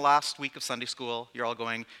this being the last week of Sunday school, you're all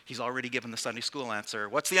going, he's already given the Sunday school answer.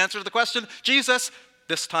 What's the answer to the question? Jesus.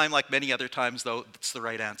 This time, like many other times, though, it's the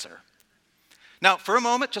right answer. Now, for a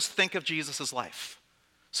moment, just think of Jesus' life.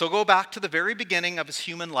 So go back to the very beginning of his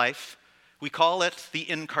human life. We call it the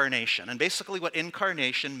incarnation. And basically what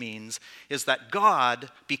incarnation means is that God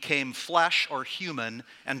became flesh or human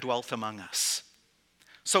and dwelt among us.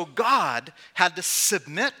 So God had to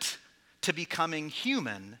submit to becoming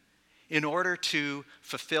human in order to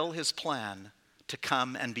fulfill his plan to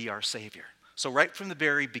come and be our Savior. So right from the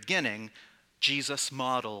very beginning, Jesus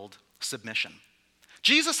modeled submission.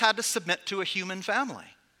 Jesus had to submit to a human family.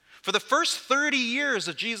 For the first 30 years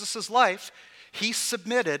of Jesus' life, he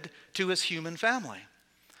submitted to his human family.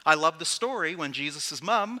 I love the story when Jesus'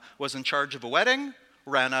 mom was in charge of a wedding,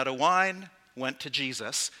 ran out of wine, went to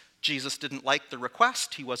Jesus. Jesus didn't like the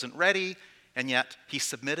request, he wasn't ready, and yet he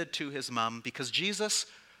submitted to his mom because Jesus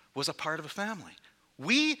was a part of a family.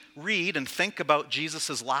 We read and think about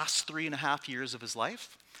Jesus' last 3.5 years of his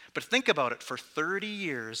life, but think about it, for 30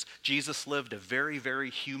 years, Jesus lived a very, very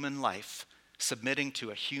human life, submitting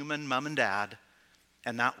to a human mom and dad,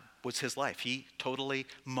 and that was his life. He totally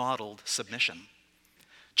modeled submission.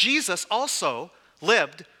 Jesus also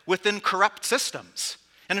lived within corrupt systems.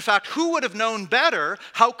 And in fact, who would have known better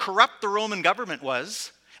how corrupt the Roman government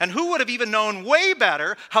was? And who would have even known way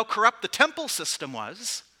better how corrupt the temple system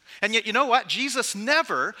was? And yet, you know what? Jesus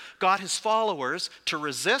never got his followers to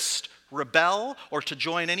resist, rebel, or to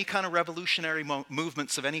join any kind of revolutionary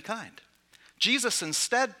movements of any kind. Jesus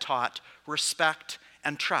instead taught respect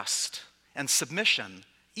and trust and submission,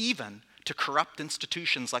 even to corrupt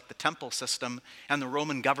institutions like the temple system and the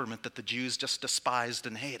Roman government that the Jews just despised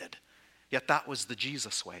and hated. Yet that was the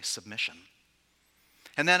Jesus way, submission.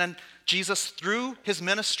 And then Jesus, through his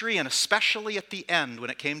ministry, and especially at the end when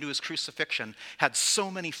it came to his crucifixion, had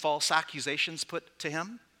so many false accusations put to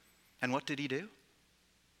him. And what did he do?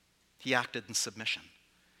 He acted in submission.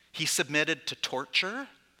 He submitted to torture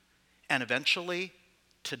and eventually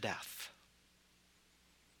to death.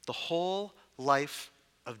 The whole life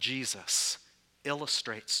of Jesus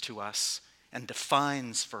illustrates to us and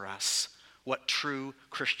defines for us what true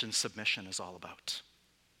Christian submission is all about.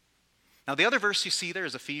 Now, the other verse you see there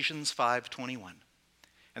is Ephesians 5:21.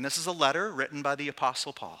 And this is a letter written by the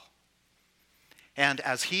Apostle Paul. And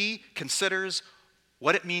as he considers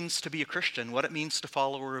what it means to be a Christian, what it means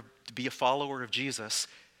to be a follower of Jesus,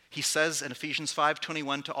 he says in Ephesians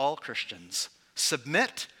 5:21 to all Christians,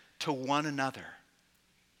 submit to one another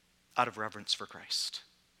out of reverence for Christ.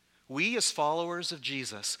 We as followers of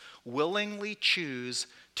Jesus willingly choose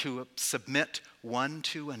to submit one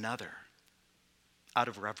to another out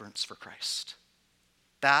of reverence for Christ.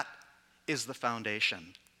 That is the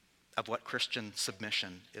foundation of what Christian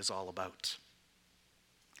submission is all about.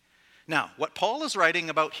 Now, what Paul is writing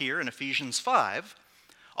about here in Ephesians 5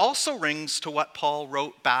 also rings to what Paul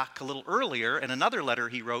wrote back a little earlier in another letter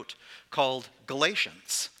he wrote called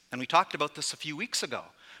Galatians. And we talked about this a few weeks ago.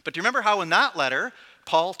 But do you remember how in that letter,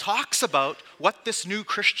 Paul talks about what this new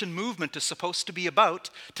Christian movement is supposed to be about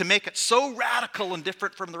to make it so radical and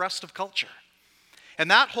different from the rest of culture?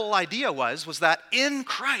 And that whole idea was that in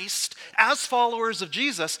Christ, as followers of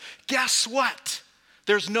Jesus, guess what?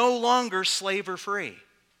 There's no longer slave or free.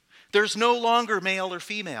 There's no longer male or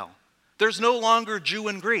female. There's no longer Jew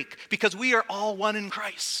and Greek, because we are all one in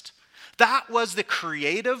Christ. That was the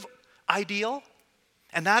creative ideal,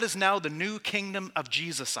 and that is now the new kingdom of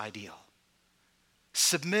Jesus ideal.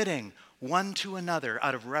 Submitting one to another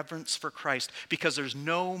out of reverence for Christ, because there's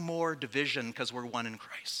no more division because we're one in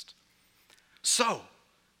Christ. So,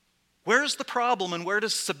 where's the problem and where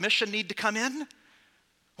does submission need to come in?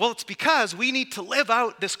 Well, it's because we need to live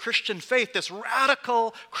out this Christian faith, this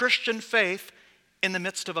radical Christian faith in the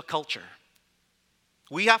midst of a culture.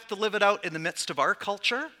 We have to live it out in the midst of our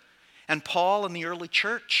culture, and Paul and the early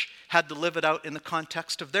church had to live it out in the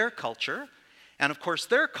context of their culture. And of course,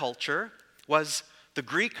 their culture was the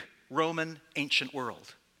Greek-Roman ancient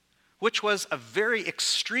world, which was a very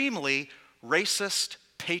extremely racist,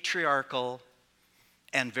 patriarchal,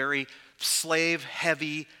 and very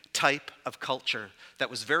slave-heavy type of culture that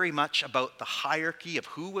was very much about the hierarchy of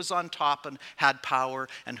who was on top and had power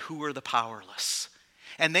and who were the powerless.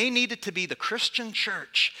 And they needed to be the Christian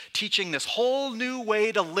church teaching this whole new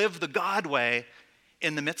way to live the God way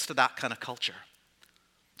in the midst of that kind of culture.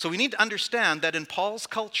 So we need to understand that in Paul's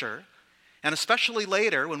culture, and especially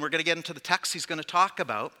later when we're going to get into the text he's going to talk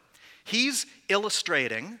about, he's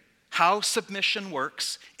illustrating how submission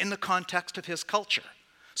works in the context of his culture.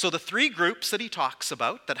 So the three groups that he talks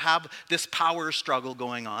about that have this power struggle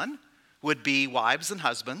going on would be wives and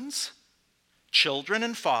husbands, children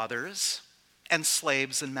and fathers, and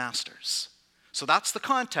slaves and masters. So that's the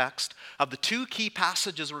context of the two key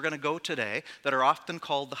passages we're going to go today that are often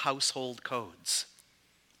called the household codes.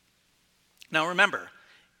 Now remember,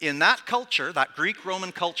 in that culture, that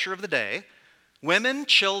Greek-Roman culture of the day, women,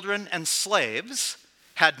 children, and slaves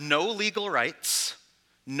had no legal rights,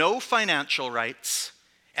 no financial rights,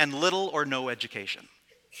 and little or no education.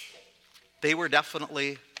 They were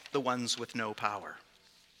definitely the ones with no power.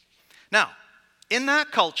 Now, in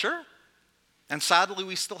that culture, and sadly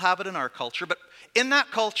we still have it in our culture, but in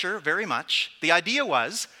that culture very much, the idea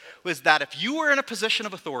was that if you were in a position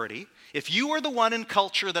of authority, if you were the one in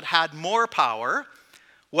culture that had more power,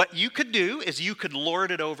 what you could do is you could lord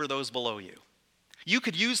it over those below you. You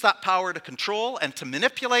could use that power to control and to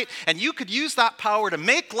manipulate, and you could use that power to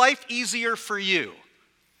make life easier for you.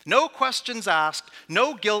 No questions asked,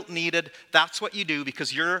 no guilt needed. That's what you do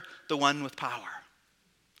because you're the one with power.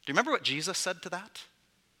 Do you remember what Jesus said to that?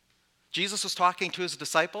 Jesus was talking to his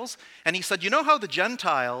disciples, and he said, you know how the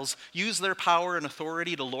Gentiles use their power and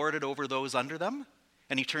authority to lord it over those under them?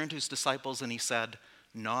 And he turned to his disciples and he said,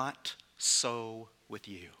 not so with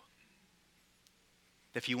you.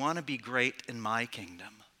 If you want to be great in my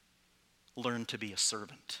kingdom, learn to be a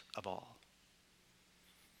servant of all.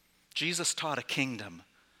 Jesus taught a kingdom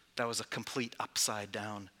that was a complete upside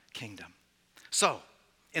down kingdom. So,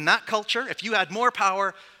 in that culture, if you had more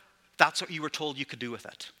power, that's what you were told you could do with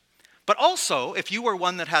it. But also, if you were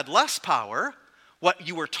one that had less power, what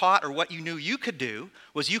you were taught or what you knew you could do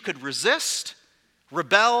was you could resist,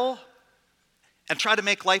 rebel, and try to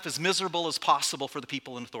make life as miserable as possible for the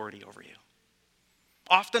people in authority over you.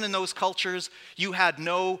 Often in those cultures, you had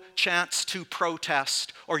no chance to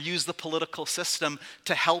protest or use the political system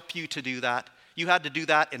to help you to do that. You had to do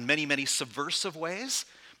that in many, many subversive ways,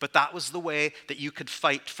 but that was the way that you could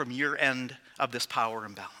fight from your end of this power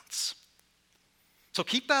imbalance. So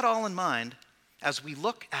keep that all in mind as we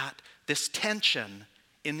look at this tension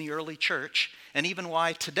in the early church, and even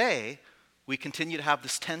why today we continue to have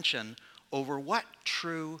this tension over what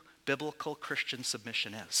true biblical Christian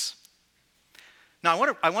submission is. Now,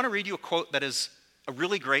 I want to read you a quote that is a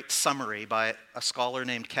really great summary by a scholar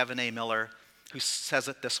named Kevin A. Miller, who says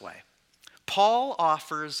it this way. Paul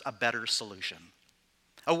offers a better solution,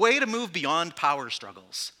 a way to move beyond power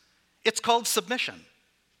struggles. It's called submission.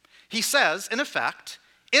 He says, in effect,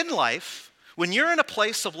 in life, when you're in a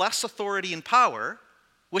place of less authority and power,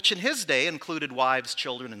 which in his day included wives,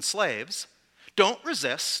 children, and slaves, don't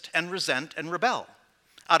resist and resent and rebel.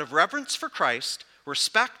 Out of reverence for Christ,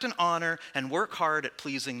 respect and honor, and work hard at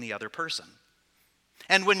pleasing the other person.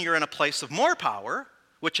 And when you're in a place of more power,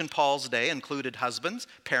 which in Paul's day included husbands,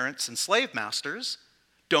 parents, and slave masters,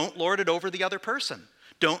 don't lord it over the other person.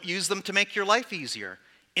 Don't use them to make your life easier.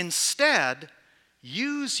 Instead,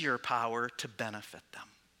 use your power to benefit them.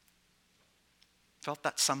 felt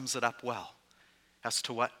that sums it up well as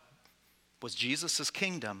to what was Jesus'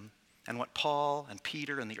 kingdom and what Paul and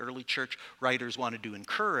Peter and the early church writers wanted to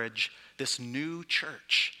encourage this new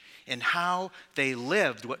church in how they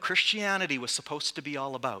lived what Christianity was supposed to be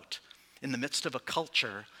all about in the midst of a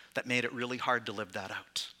culture that made it really hard to live that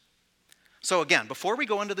out. So again, before we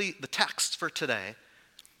go into the text for today,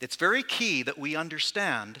 it's very key that we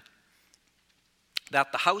understand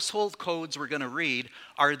that the household codes we're going to read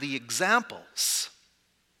are the examples,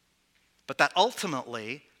 but that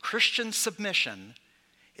ultimately Christian submission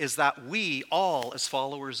is that we all, as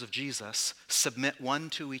followers of Jesus, submit one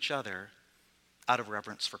to each other out of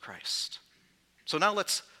reverence for Christ. So now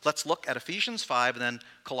let's look at Ephesians 5 and then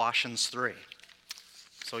Colossians 3.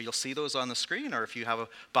 So you'll see those on the screen, or if you have a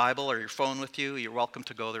Bible or your phone with you, you're welcome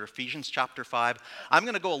to go there. Ephesians chapter 5. I'm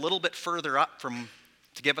going to go a little bit further up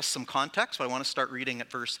to give us some context, but I want to start reading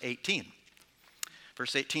at verse 18.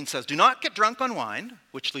 Verse 18 says, "Do not get drunk on wine,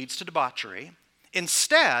 which leads to debauchery.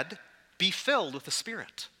 Instead, be filled with the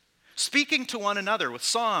Spirit, speaking to one another with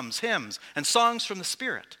psalms, hymns, and songs from the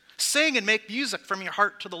Spirit. Sing and make music from your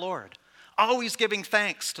heart to the Lord, always giving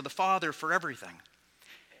thanks to the Father for everything.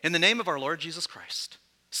 In the name of our Lord Jesus Christ,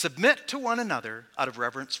 submit to one another out of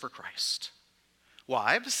reverence for Christ.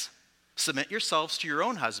 Wives, submit yourselves to your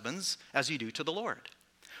own husbands as you do to the Lord.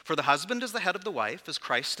 For the husband is the head of the wife, as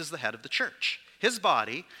Christ is the head of the church, his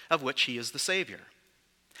body, of which he is the Savior.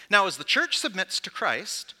 Now, as the church submits to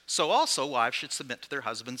Christ, so also wives should submit to their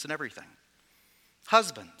husbands in everything.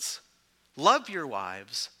 Husbands, love your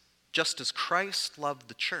wives just as Christ loved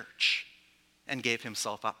the church and gave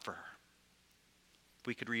himself up for her."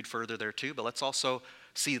 We could read further there too, but let's also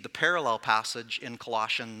see the parallel passage in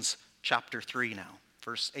Colossians chapter 3 now,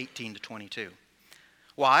 verse 18 to 22.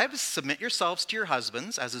 "Wives, submit yourselves to your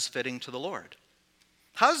husbands as is fitting to the Lord.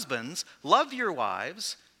 Husbands, love your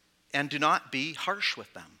wives and do not be harsh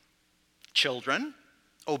with them. Children,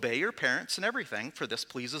 obey your parents in everything, for this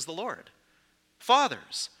pleases the Lord.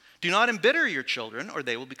 Fathers, do not embitter your children, or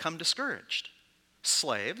they will become discouraged.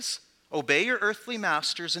 Slaves, obey your earthly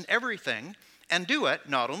masters in everything, and do it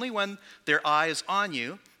not only when their eye is on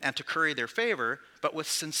you and to curry their favor, but with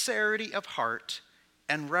sincerity of heart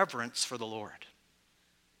and reverence for the Lord."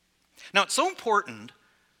 Now, it's so important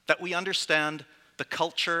that we understand the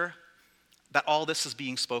culture that all this is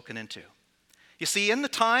being spoken into. You see, in the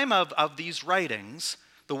time of these writings,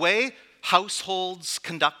 the way households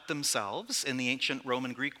conduct themselves in the ancient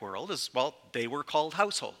Roman Greek world is, well, they were called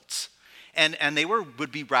households. And they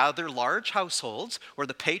would be rather large households where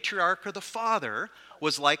the patriarch or the father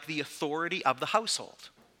was like the authority of the household.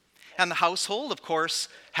 And the household, of course,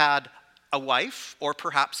 had a wife or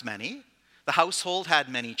perhaps many. The household had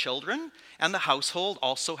many children, and the household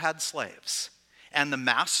also had slaves. And the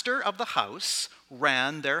master of the house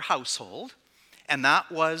ran their household, and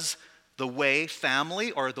that was the way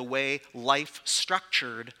family or the way life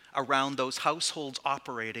structured around those households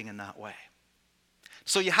operating in that way.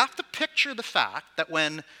 So you have to picture the fact that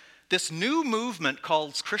when this new movement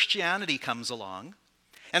called Christianity comes along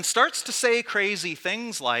and starts to say crazy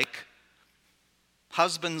things like,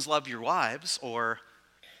 husbands love your wives, or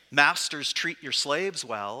masters treat your slaves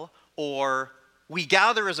well, or we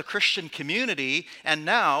gather as a Christian community and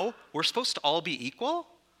now we're supposed to all be equal.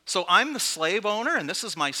 So I'm the slave owner and this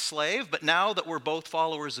is my slave, but now that we're both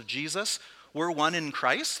followers of Jesus, we're one in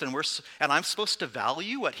Christ and I'm supposed to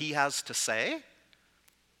value what he has to say.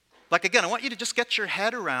 Like, again, I want you to just get your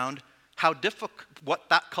head around how difficult, what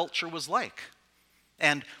that culture was like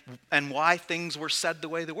and why things were said the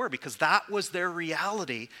way they were, because that was their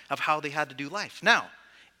reality of how they had to do life. Now,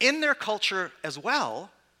 in their culture as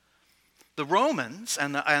well, the Romans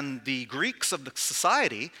and the Greeks of the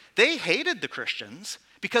society, they hated the Christians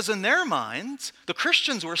because in their minds, the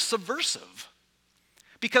Christians were subversive.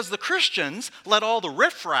 Because the Christians let all the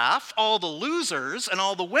riffraff, all the losers, and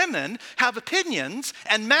all the women have opinions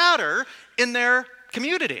and matter in their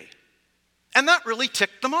community. And that really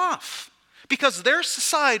ticked them off. Because their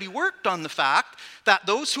society worked on the fact that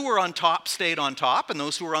those who were on top stayed on top and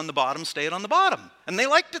those who were on the bottom stayed on the bottom. And they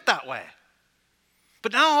liked it that way.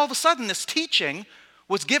 But now all of a sudden this teaching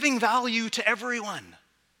was giving value to everyone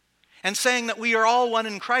and saying that we are all one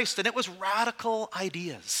in Christ, and it was radical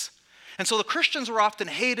ideas. And so the Christians were often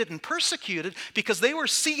hated and persecuted because they were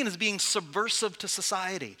seen as being subversive to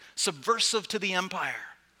society, subversive to the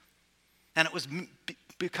empire. And it was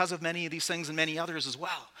because of many of these things and many others as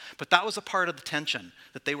well. But that was a part of the tension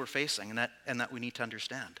that they were facing and that we need to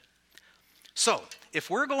understand. So if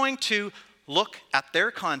we're going to look at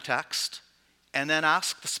their context and then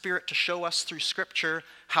ask the Spirit to show us through Scripture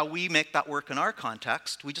how we make that work in our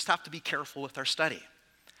context, we just have to be careful with our study.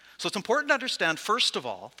 So it's important to understand, first of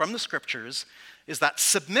all, from the scriptures, is that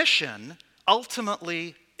submission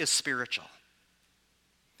ultimately is spiritual.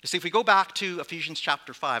 You see, if we go back to Ephesians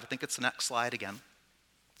chapter 5, I think it's the next slide again.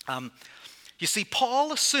 You see,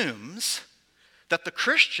 Paul assumes that the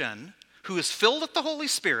Christian who is filled with the Holy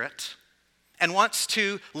Spirit and wants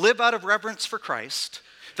to live out of reverence for Christ,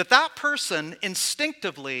 that person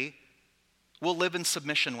instinctively will live in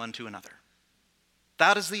submission one to another.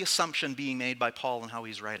 That is the assumption being made by Paul and how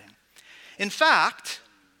he's writing. In fact,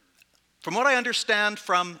 from what I understand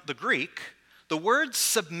from the Greek, the word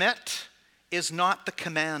submit is not the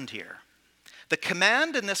command here. The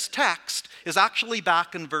command in this text is actually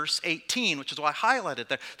back in verse 18, which is why I highlighted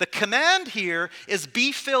there. The command here is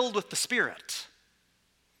be filled with the Spirit.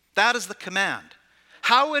 That is the command.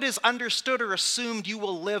 How it is understood or assumed you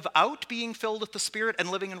will live out being filled with the Spirit and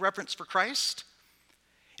living in reverence for Christ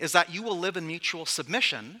is that you will live in mutual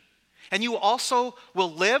submission, and you also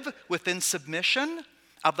will live within submission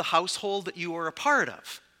of the household that you are a part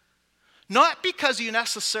of. Not because you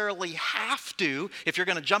necessarily have to, if you're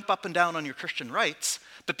going to jump up and down on your Christian rights,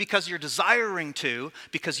 but because you're desiring to,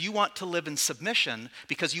 because you want to live in submission,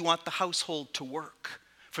 because you want the household to work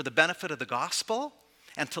for the benefit of the gospel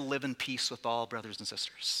and to live in peace with all brothers and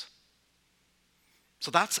sisters. So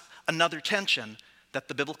that's another tension that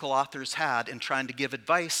the biblical authors had in trying to give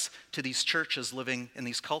advice to these churches living in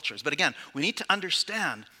these cultures. But again, we need to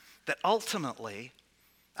understand that ultimately,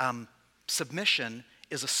 submission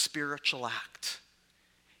is a spiritual act.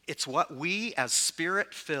 It's what we as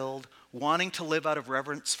spirit-filled, wanting to live out of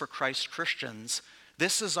reverence for Christ Christians,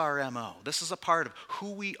 this is our MO. This is a part of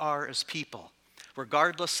who we are as people.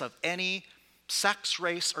 Regardless of any sex,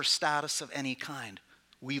 race, or status of any kind,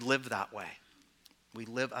 we live that way. We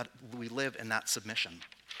live in that submission.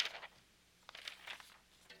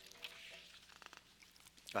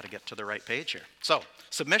 Got to get to the right page here. So,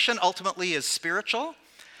 submission ultimately is spiritual.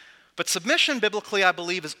 But submission, biblically, I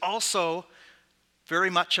believe, is also very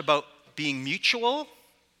much about being mutual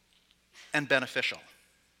and beneficial.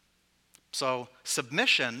 So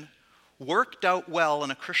submission, worked out well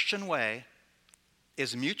in a Christian way,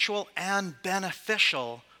 is mutual and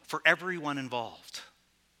beneficial for everyone involved.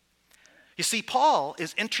 You see, Paul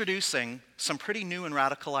is introducing some pretty new and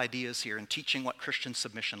radical ideas here in teaching what Christian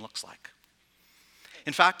submission looks like.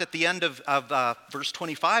 In fact, at the end of verse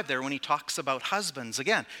 25 there, when he talks about husbands,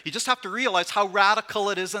 again, you just have to realize how radical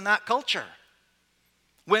it is in that culture.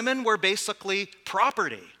 Women were basically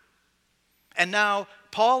property. And now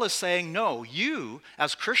Paul is saying, no, you,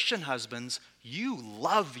 as Christian husbands, you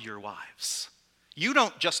love your wives. You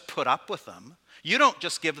don't just put up with them. You don't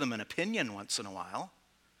just give them an opinion once in a while.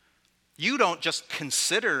 You don't just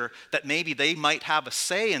consider that maybe they might have a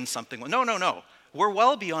say in something. No. We're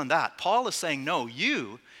well beyond that. Paul is saying, no,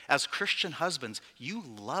 you, as Christian husbands, you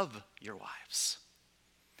love your wives.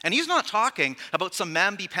 And he's not talking about some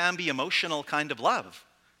mamby-pamby emotional kind of love.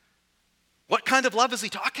 What kind of love is he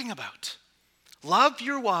talking about? Love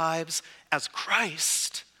your wives as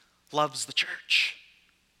Christ loves the church.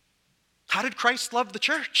 How did Christ love the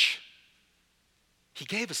church? He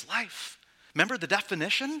gave his life. Remember the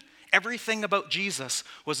definition? Everything about Jesus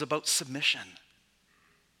was about submission.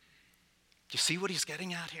 Do you see what he's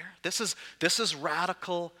getting at here? This is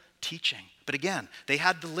radical teaching. But again, they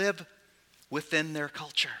had to live within their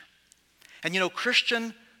culture. And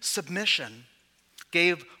Christian submission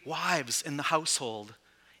gave wives in the household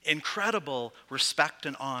incredible respect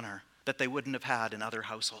and honor that they wouldn't have had in other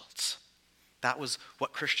households. That was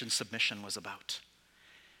what Christian submission was about.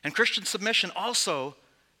 And Christian submission also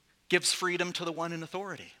gives freedom to the one in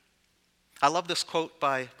authority. I love this quote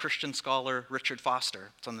by Christian scholar Richard Foster.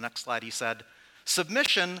 It's on the next slide. He said,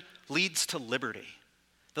 "Submission leads to liberty.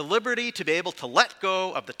 The liberty to be able to let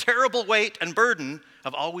go of the terrible weight and burden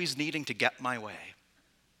of always needing to get my way,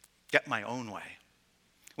 get my own way."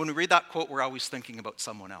 When we read that quote, we're always thinking about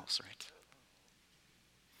someone else, right?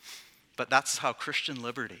 But that's how Christian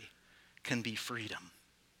liberty can be freedom.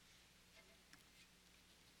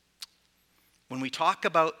 When we talk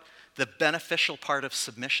about the beneficial part of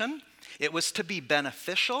submission, it was to be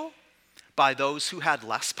beneficial by those who had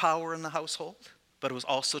less power in the household, but it was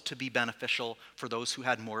also to be beneficial for those who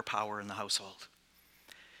had more power in the household.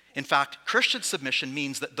 In fact, Christian submission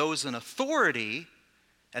means that those in authority,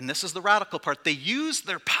 and this is the radical part, they use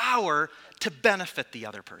their power to benefit the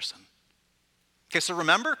other person. Okay, so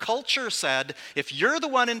remember, culture said, if you're the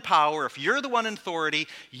one in power, if you're the one in authority,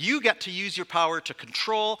 you get to use your power to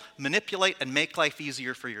control, manipulate, and make life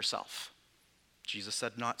easier for yourself. Jesus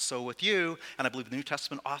said, not so with you. And I believe the New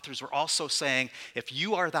Testament authors were also saying, if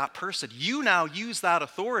you are that person, you now use that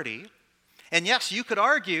authority And yes, you could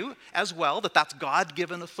argue as well that that's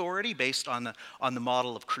God-given authority based on the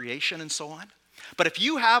model of creation and so on. But if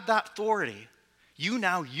you have that authority, you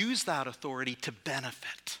now use that authority to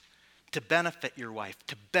benefit your wife,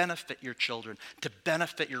 to benefit your children, to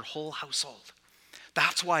benefit your whole household.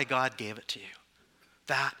 That's why God gave it to you.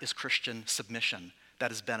 That is Christian submission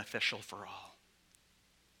that is beneficial for all.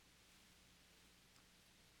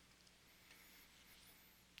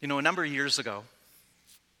 You know, a number of years ago,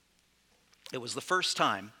 it was the first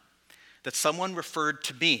time that someone referred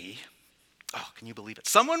to me, oh, can you believe it?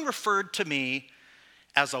 Someone referred to me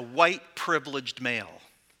as a white privileged male.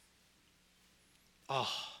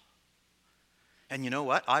 Oh. And you know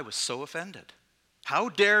what? I was so offended. How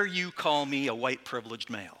dare you call me a white privileged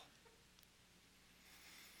male?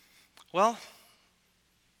 Well,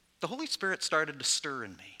 the Holy Spirit started to stir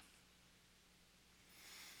in me.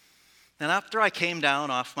 And after I came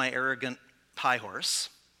down off my arrogant high horse,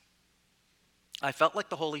 I felt like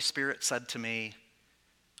the Holy Spirit said to me,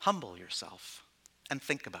 humble yourself and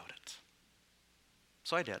think about it.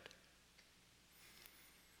 So I did.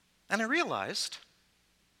 And I realized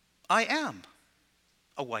I am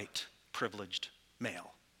a white, privileged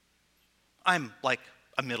male. I'm like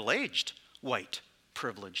a middle-aged, white,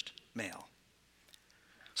 privileged male.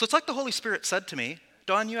 So it's like the Holy Spirit said to me,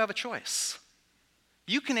 Don, you have a choice.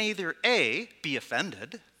 You can either A, be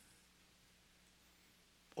offended,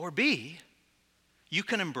 or B, you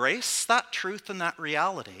can embrace that truth and that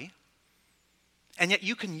reality, and yet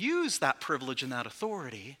you can use that privilege and that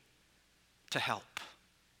authority to help,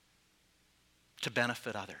 to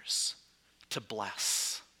benefit others, to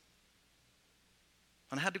bless.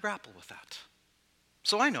 And I had to grapple with that.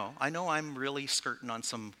 So I know I'm really skirting on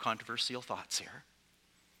some controversial thoughts here.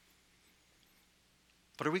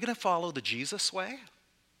 But are we going to follow the Jesus way,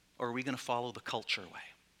 or are we going to follow the culture way?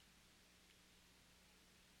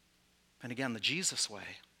 And again, the Jesus way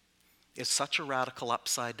is such a radical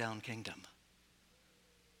upside-down kingdom.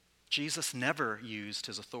 Jesus never used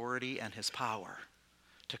his authority and his power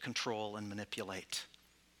to control and manipulate.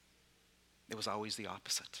 It was always the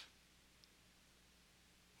opposite.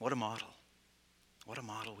 What a model. What a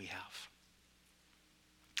model we have.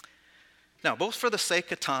 Now, both for the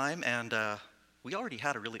sake of time and we already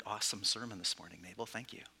had a really awesome sermon this morning, Mabel.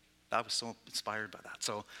 Thank you. I was so inspired by that.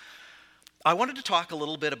 So I wanted to talk a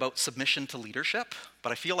little bit about submission to leadership,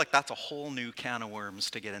 but I feel like that's a whole new can of worms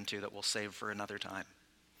to get into that we'll save for another time.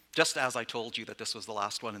 Just as I told you that this was the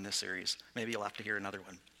last one in this series. Maybe you'll have to hear another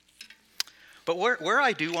one. But where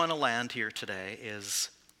I do want to land here today is,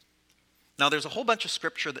 now there's a whole bunch of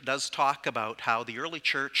scripture that does talk about how the early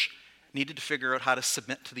church needed to figure out how to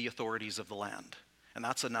submit to the authorities of the land. And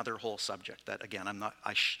that's another whole subject that, again,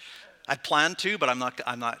 I'd planned to, but I'm not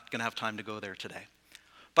going to have time to go there today.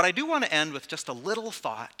 But I do want to end with just a little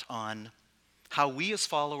thought on how we as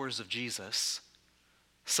followers of Jesus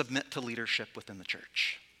submit to leadership within the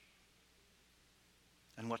church.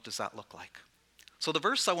 And what does that look like? So the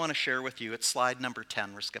verse I want to share with you, it's slide number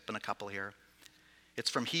 10. We're skipping a couple here. It's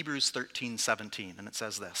from Hebrews 13:17, and it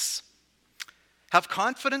says this: have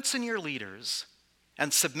confidence in your leaders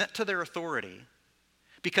and submit to their authority,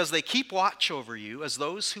 because they keep watch over you as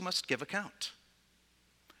those who must give account.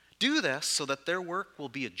 Do this so that their work will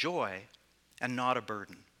be a joy and not a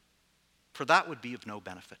burden, for that would be of no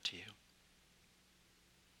benefit to you.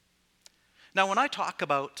 Now, when I talk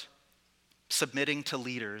about submitting to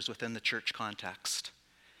leaders within the church context,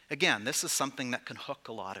 again, this is something that can hook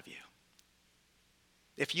a lot of you.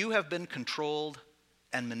 If you have been controlled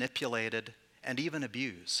and manipulated and even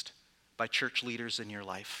abused by church leaders in your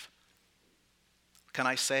life, can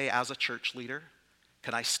I say, as a church leader,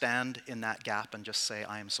 can I stand in that gap and just say,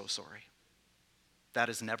 I am so sorry? That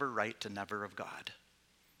is never right and never of God,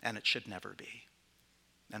 and it should never be.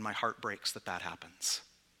 And my heart breaks that that happens.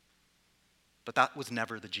 But that was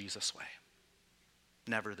never the Jesus way.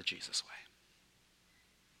 Never the Jesus way.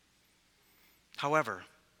 However,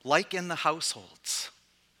 like in the households,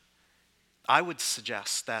 I would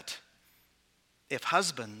suggest that if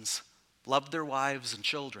husbands loved their wives and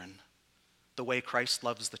children the way Christ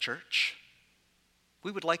loves the church,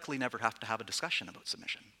 we would likely never have to have a discussion about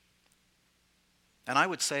submission. And I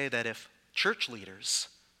would say that if church leaders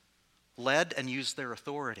led and used their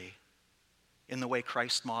authority in the way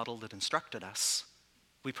Christ modeled and instructed us,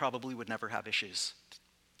 we probably would never have issues.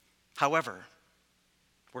 However,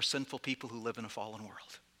 we're sinful people who live in a fallen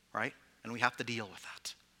world, right? And we have to deal with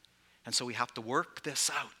that. And so we have to work this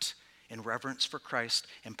out in reverence for Christ,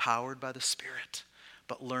 empowered by the Spirit,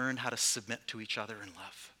 but learn how to submit to each other in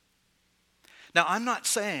love. Now, I'm not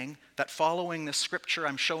saying that following this scripture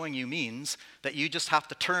I'm showing you means that you just have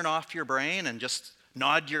to turn off your brain and just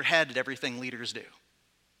nod your head at everything leaders do.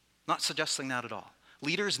 Not suggesting that at all.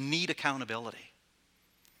 Leaders need accountability.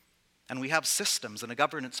 And we have systems and a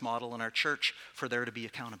governance model in our church for there to be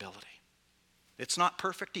accountability. It's not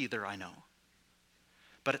perfect either, I know,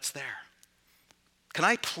 but it's there. Can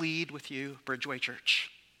I plead with you, Bridgeway Church?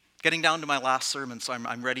 Getting down to my last sermon, so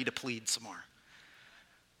I'm ready to plead some more.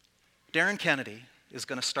 Darren Kennedy is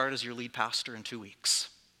going to start as your lead pastor in 2 weeks.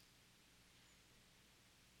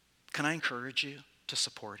 Can I encourage you to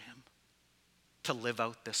support him, to live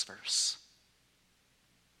out this verse?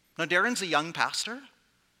 Now, Darren's a young pastor.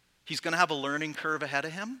 He's going to have a learning curve ahead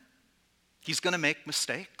of him. He's going to make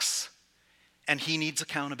mistakes, and he needs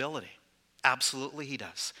accountability. Absolutely, he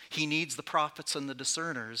does. He needs the prophets and the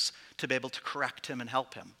discerners to be able to correct him and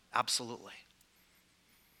help him. Absolutely.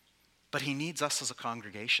 But he needs us as a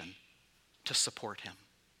congregation to support him.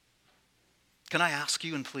 Can I ask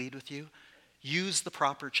you and plead with you? Use the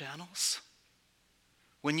proper channels.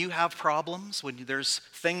 When you have problems, when there's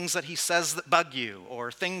things that he says that bug you,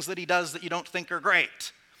 or things that he does that you don't think are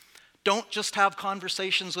great, don't just have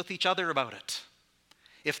conversations with each other about it.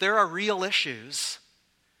 If there are real issues,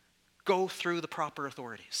 go through the proper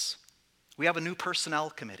authorities. We have a new personnel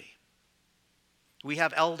committee. We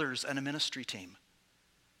have elders and a ministry team.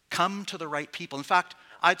 Come to the right people. In fact,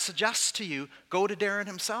 I'd suggest to you, go to Darren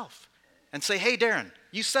himself and say, hey, Darren,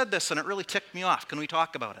 you said this and it really ticked me off. Can we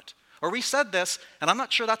talk about it? Or we said this and I'm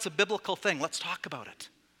not sure that's a biblical thing. Let's talk about it.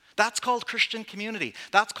 That's called Christian community.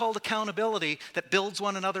 That's called accountability that builds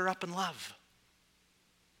one another up in love.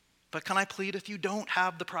 But can I plead if you don't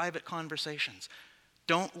have the private conversations?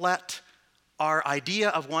 Don't let our idea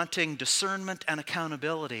of wanting discernment and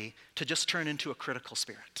accountability to just turn into a critical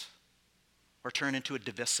spirit or turn into a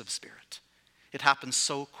divisive spirit. It happens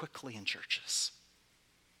so quickly in churches.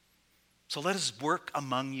 So let his work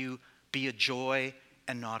among you be a joy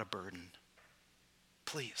and not a burden.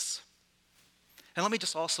 Please. And let me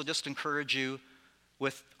just encourage you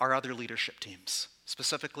with our other leadership teams,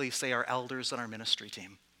 specifically, say, our elders and our ministry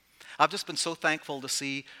team. I've just been so thankful to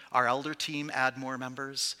see our elder team add more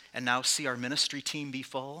members and now see our ministry team be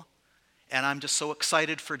full. And I'm just so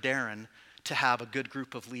excited for Darren to have a good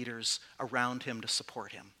group of leaders around him to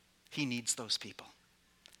support him. He needs those people.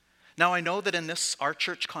 Now, I know that in this, our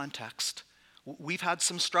church context, we've had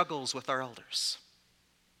some struggles with our elders.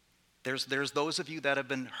 There's those of you that have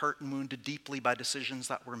been hurt and wounded deeply by decisions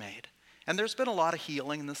that were made. And there's been a lot of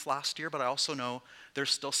healing in this last year, but I also know there's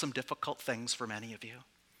still some difficult things for many of you.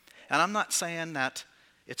 And I'm not saying that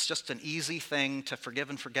it's just an easy thing to forgive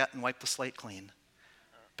and forget and wipe the slate clean.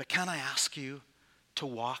 But can I ask you to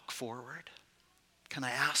walk forward? Can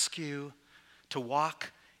I ask you to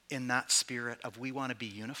walk in that spirit of we want to be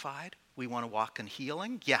unified? We want to walk in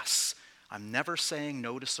healing? Yes. I'm never saying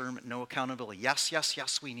no discernment, no accountability. Yes, yes,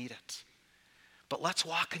 yes, we need it. But let's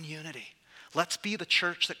walk in unity. Let's be the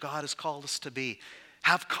church that God has called us to be.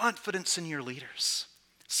 Have confidence in your leaders.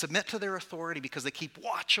 Submit to their authority because they keep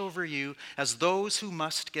watch over you as those who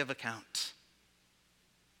must give account.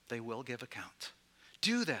 They will give account.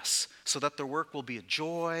 Do this so that their work will be a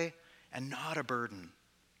joy and not a burden,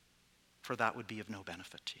 for that would be of no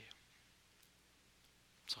benefit to you.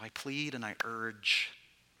 So I plead and I urge,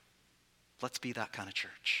 let's be that kind of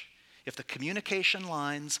church. If the communication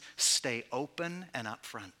lines stay open and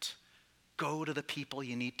upfront, go to the people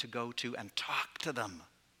you need to go to and talk to them.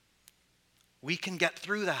 We can get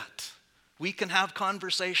through that. We can have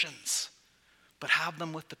conversations, but have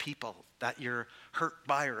them with the people that you're hurt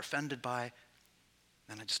by or offended by.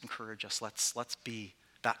 And I just encourage us, let's be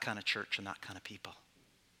that kind of church and that kind of people.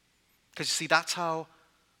 Because you see, that's how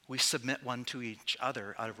we submit one to each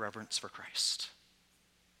other out of reverence for Christ.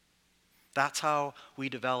 That's how we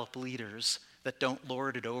develop leaders that don't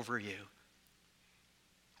lord it over you,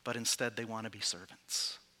 but instead they want to be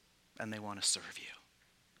servants and they want to serve you.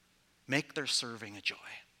 Make their serving a joy.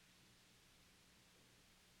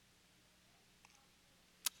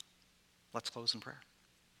 Let's close in prayer.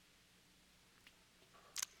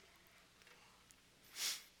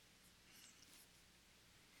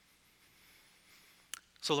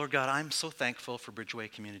 So, Lord God, I'm so thankful for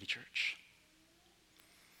Bridgeway Community Church.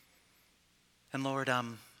 And Lord,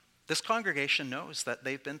 this congregation knows that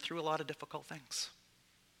they've been through a lot of difficult things.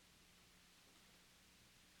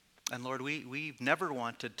 And Lord, we've never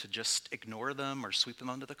wanted to just ignore them or sweep them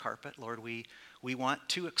under the carpet. Lord, we want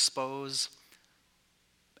to expose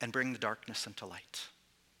and bring the darkness into light.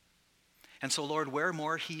 And so, Lord, where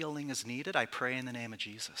more healing is needed, I pray in the name of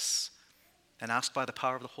Jesus and ask by the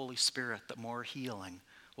power of the Holy Spirit that more healing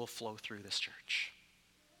will flow through this church.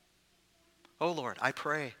 Oh, Lord, I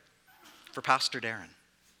pray for Pastor Darren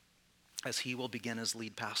as he will begin as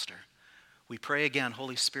lead pastor. We pray again,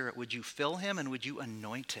 Holy Spirit, would you fill him and would you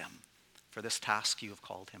anoint him for this task you have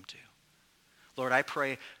called him to? Lord, I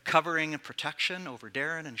pray covering and protection over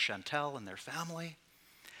Darren and Chantel and their family.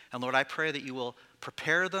 And Lord, I pray that you will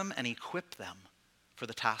prepare them and equip them for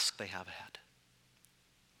the task they have ahead.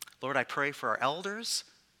 Lord, I pray for our elders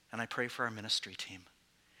and I pray for our ministry team.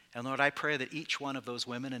 And Lord, I pray that each one of those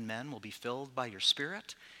women and men will be filled by your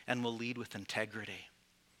Spirit and will lead with integrity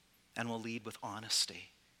and will lead with honesty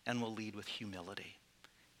and will lead with humility.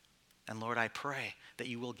 And Lord, I pray that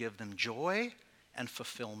you will give them joy and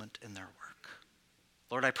fulfillment in their work.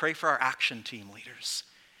 Lord, I pray for our action team leaders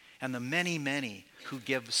and the many, many who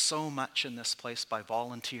give so much in this place by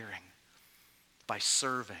volunteering, by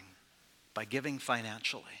serving, by giving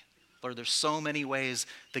financially. Lord, there's so many ways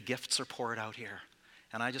the gifts are poured out here.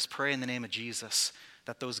 And I just pray in the name of Jesus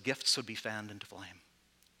that those gifts would be fanned into flame.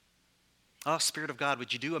 Oh, Spirit of God,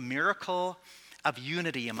 would you do a miracle of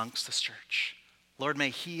unity amongst this church? Lord, may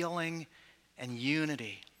healing and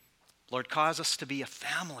unity, Lord, cause us to be a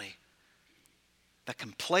family that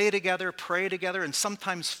can play together, pray together, and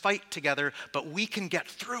sometimes fight together, but we can get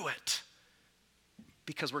through it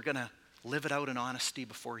because we're going to live it out in honesty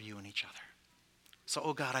before you and each other. So,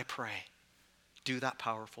 oh God, I pray, do that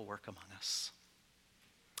powerful work among us.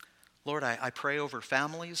 Lord, I pray over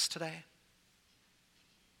families today.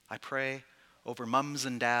 I pray over mums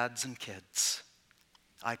and dads and kids.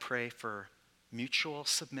 I pray for mutual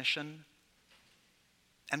submission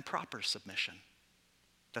and proper submission,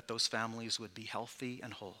 that those families would be healthy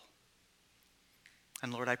and whole.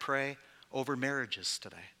 And Lord, I pray over marriages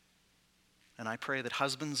today. And I pray that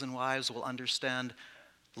husbands and wives will understand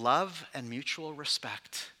love and mutual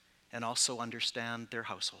respect and also understand their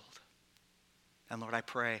household. And Lord, I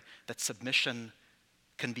pray that submission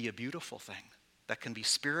can be a beautiful thing, that can be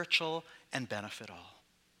spiritual and benefit all.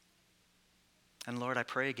 And Lord, I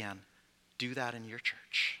pray again, do that in your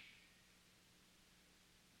church.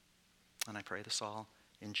 And I pray this all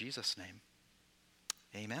in Jesus' name.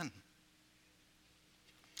 Amen.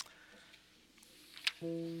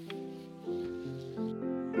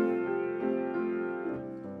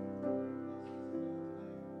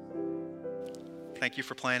 Thank you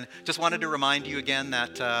for playing. Just wanted to remind you again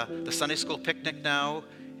that the Sunday school picnic now,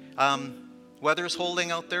 weather's holding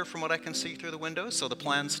out there from what I can see through the windows, so the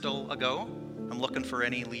plan's still a go. I'm looking for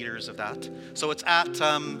any leaders of that. So it's at,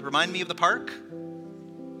 remind me of the park?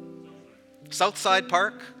 Southside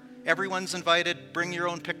Park. Everyone's invited. Bring your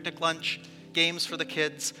own picnic lunch, games for the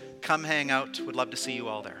kids. Come hang out. Would love to see you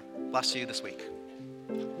all there. Bless you this week.